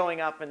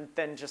showing up and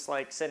then just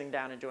like sitting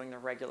down and doing their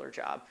regular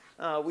job.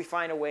 We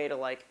find a way to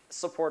like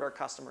support our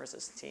customers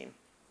as a team.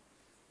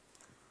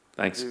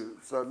 Thanks.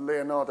 So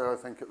Leonardo, I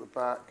think at the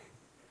back.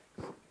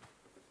 Is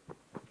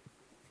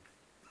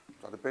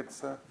that a bid,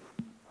 sir?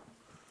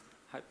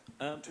 Hi.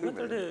 What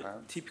are the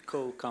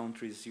typical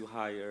countries you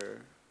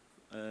hire?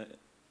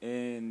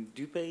 And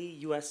do you pay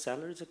U.S.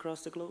 salaries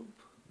across the globe?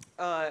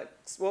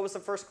 What was the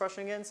first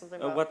question again?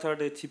 Something about what are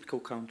the typical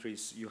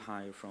countries you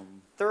hire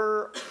from?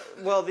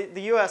 Well,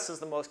 the U.S. is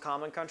the most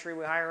common country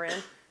we hire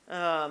in.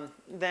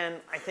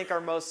 Then I think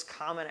our most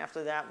common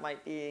after that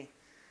might be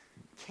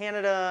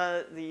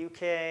Canada, the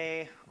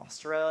U.K.,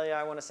 Australia,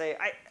 I want to say.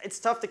 It's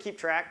tough to keep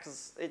track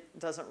because it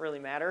doesn't really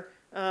matter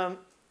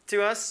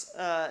to us.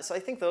 So I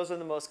think those are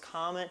the most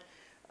common.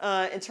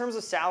 In terms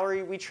of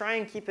salary, we try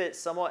and keep it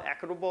somewhat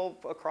equitable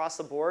across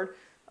the board.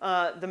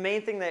 The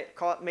main thing that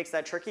makes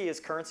that tricky is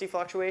currency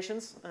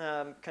fluctuations.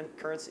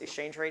 Currency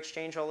exchange rates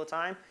change all the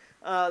time.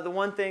 The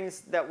one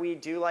things that we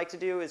do like to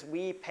do is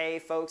we pay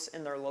folks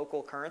in their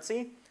local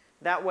currency.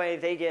 That way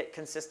they get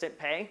consistent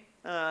pay,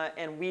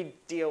 and we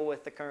deal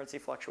with the currency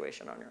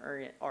fluctuation on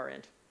our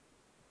end.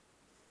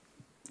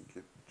 Thank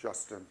you.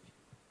 Justin.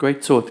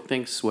 Great talk.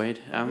 Thanks, Wade.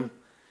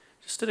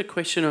 Just had a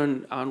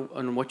question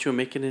on what your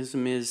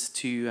mechanism is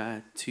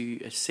to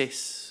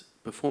assess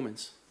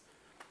performance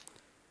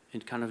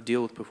and kind of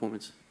deal with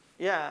performance.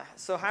 Yeah,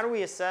 so how do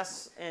we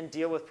assess and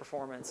deal with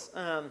performance?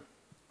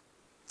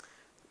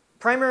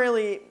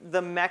 Primarily,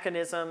 the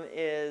mechanism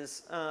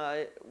is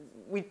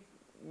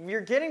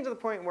we're getting to the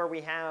point where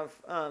we have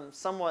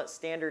somewhat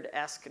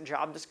standard-esque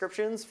job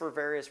descriptions for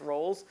various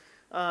roles,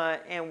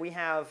 and we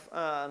have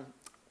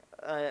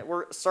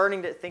we're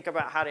starting to think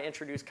about how to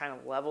introduce kind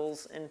of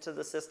levels into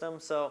the system.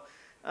 So,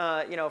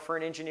 for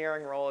an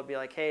engineering role, it'd be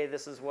like, hey,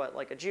 this is what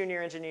like a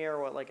junior engineer,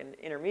 what like an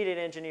intermediate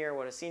engineer,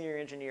 what a senior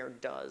engineer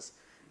does.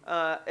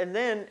 And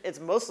then it's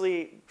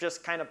mostly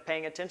just kind of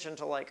paying attention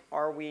to like,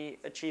 are we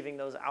achieving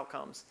those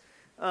outcomes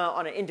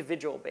on an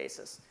individual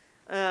basis?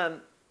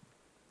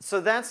 So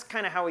that's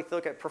kind of how we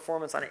look at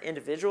performance on an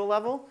individual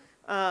level.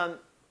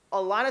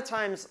 A lot of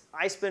times,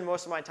 I spend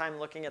most of my time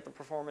looking at the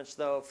performance,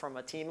 though, from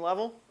a team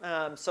level.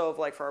 So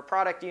like for our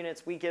product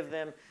units, we give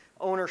them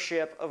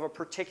ownership of a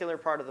particular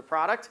part of the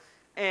product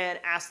and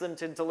ask them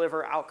to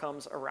deliver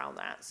outcomes around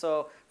that.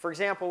 So for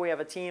example, we have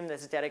a team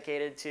that's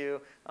dedicated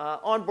to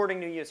onboarding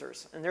new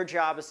users, and their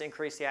job is to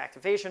increase the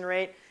activation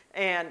rate.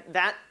 And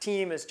that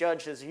team is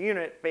judged as a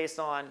unit based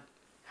on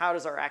how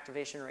does our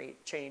activation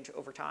rate change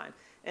over time.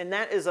 And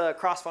that is a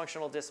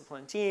cross-functional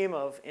discipline team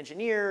of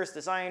engineers,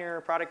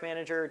 designer, product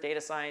manager,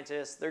 data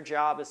scientists. Their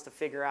job is to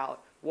figure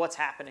out what's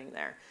happening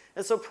there.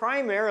 And so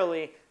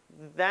primarily,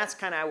 that's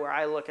kind of where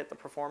I look at the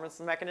performance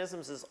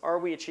mechanisms is, are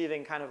we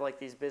achieving kind of like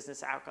these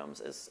business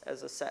outcomes as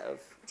a set of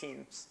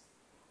teams?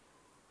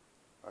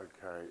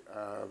 Okay,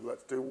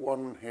 let's do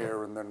one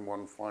here and then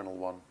one final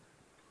one.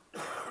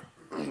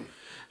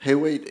 Hey,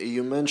 Wade,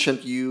 you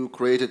mentioned you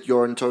created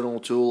your internal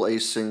tool,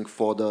 Async,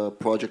 for the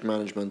project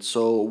management.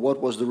 So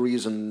what was the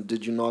reason?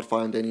 Did you not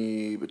find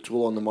any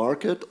tool on the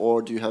market,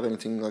 or do you have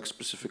anything like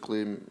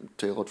specifically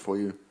tailored for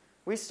you?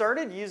 We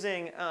started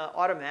using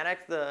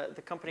Automatic,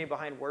 the company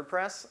behind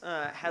WordPress,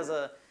 has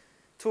a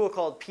tool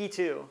called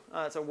P2.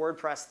 It's a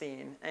WordPress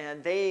theme,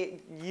 and they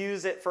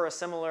use it for a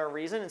similar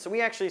reason. And so we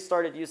actually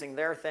started using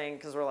their thing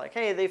because we're like,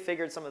 hey, they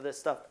figured some of this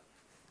stuff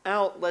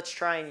out. Let's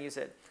try and use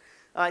it.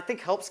 I think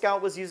Help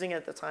Scout was using it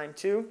at the time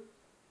too,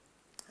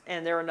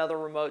 and they're another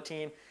remote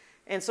team.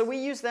 And so we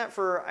used that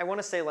for, I want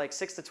to say, like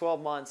 6 to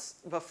 12 months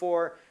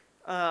before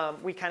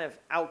we kind of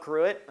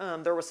outgrew it.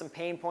 There were some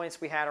pain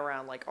points we had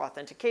around like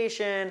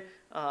authentication,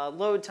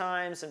 load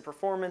times, and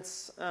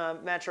performance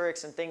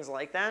metrics and things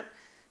like that.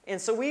 And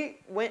so we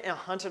went and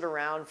hunted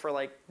around for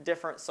like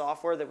different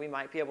software that we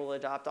might be able to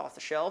adopt off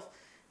the shelf.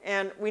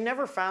 And we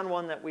never found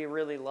one that we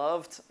really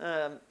loved.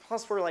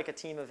 Plus we're like a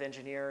team of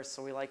engineers,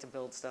 so we like to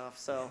build stuff.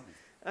 So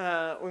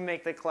we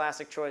make the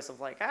classic choice of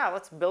like,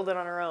 let's build it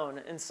on our own.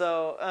 And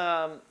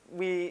so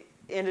we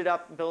ended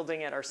up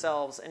building it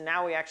ourselves. And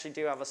now we actually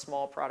do have a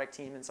small product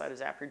team inside of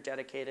Zapier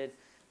dedicated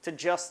to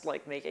just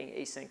like making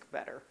async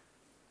better.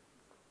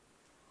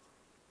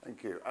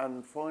 Thank you.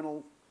 And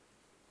final.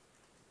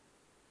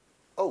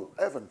 Oh,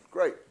 Evan,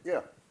 great,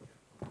 yeah.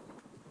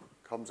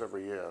 Comes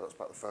every year. That's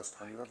about the first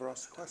time you've ever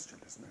asked a question,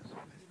 isn't it?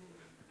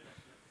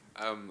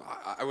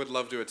 I would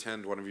love to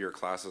attend one of your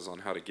classes on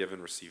how to give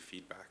and receive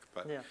feedback,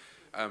 but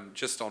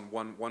just on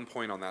one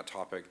point on that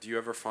topic, do you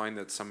ever find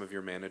that some of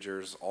your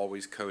managers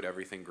always code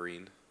everything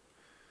green?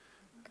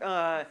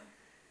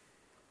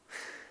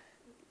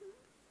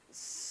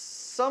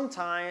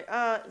 Sometime.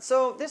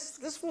 So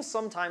this will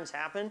sometimes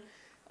happen,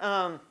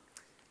 but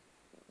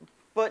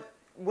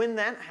when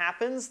that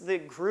happens, the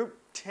group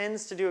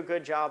tends to do a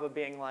good job of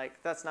being like,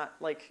 that's not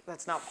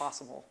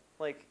possible.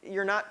 Like,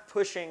 you're not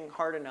pushing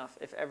hard enough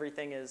if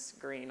everything is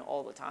green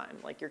all the time.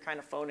 Like, you're kind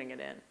of phoning it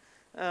in.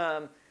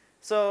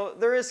 So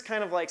there is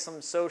kind of like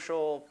some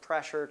social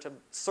pressure to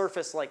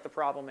surface like the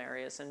problem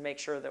areas and make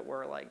sure that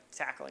we're like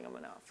tackling them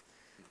enough.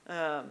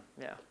 Yeah.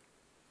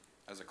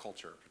 As a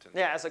culture,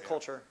 potentially. Yeah, as a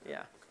culture,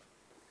 yeah.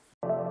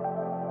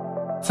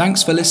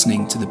 Thanks for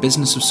listening to the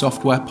Business of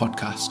Software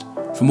podcast.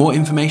 For more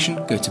information,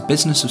 go to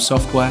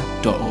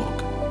businessofsoftware.org.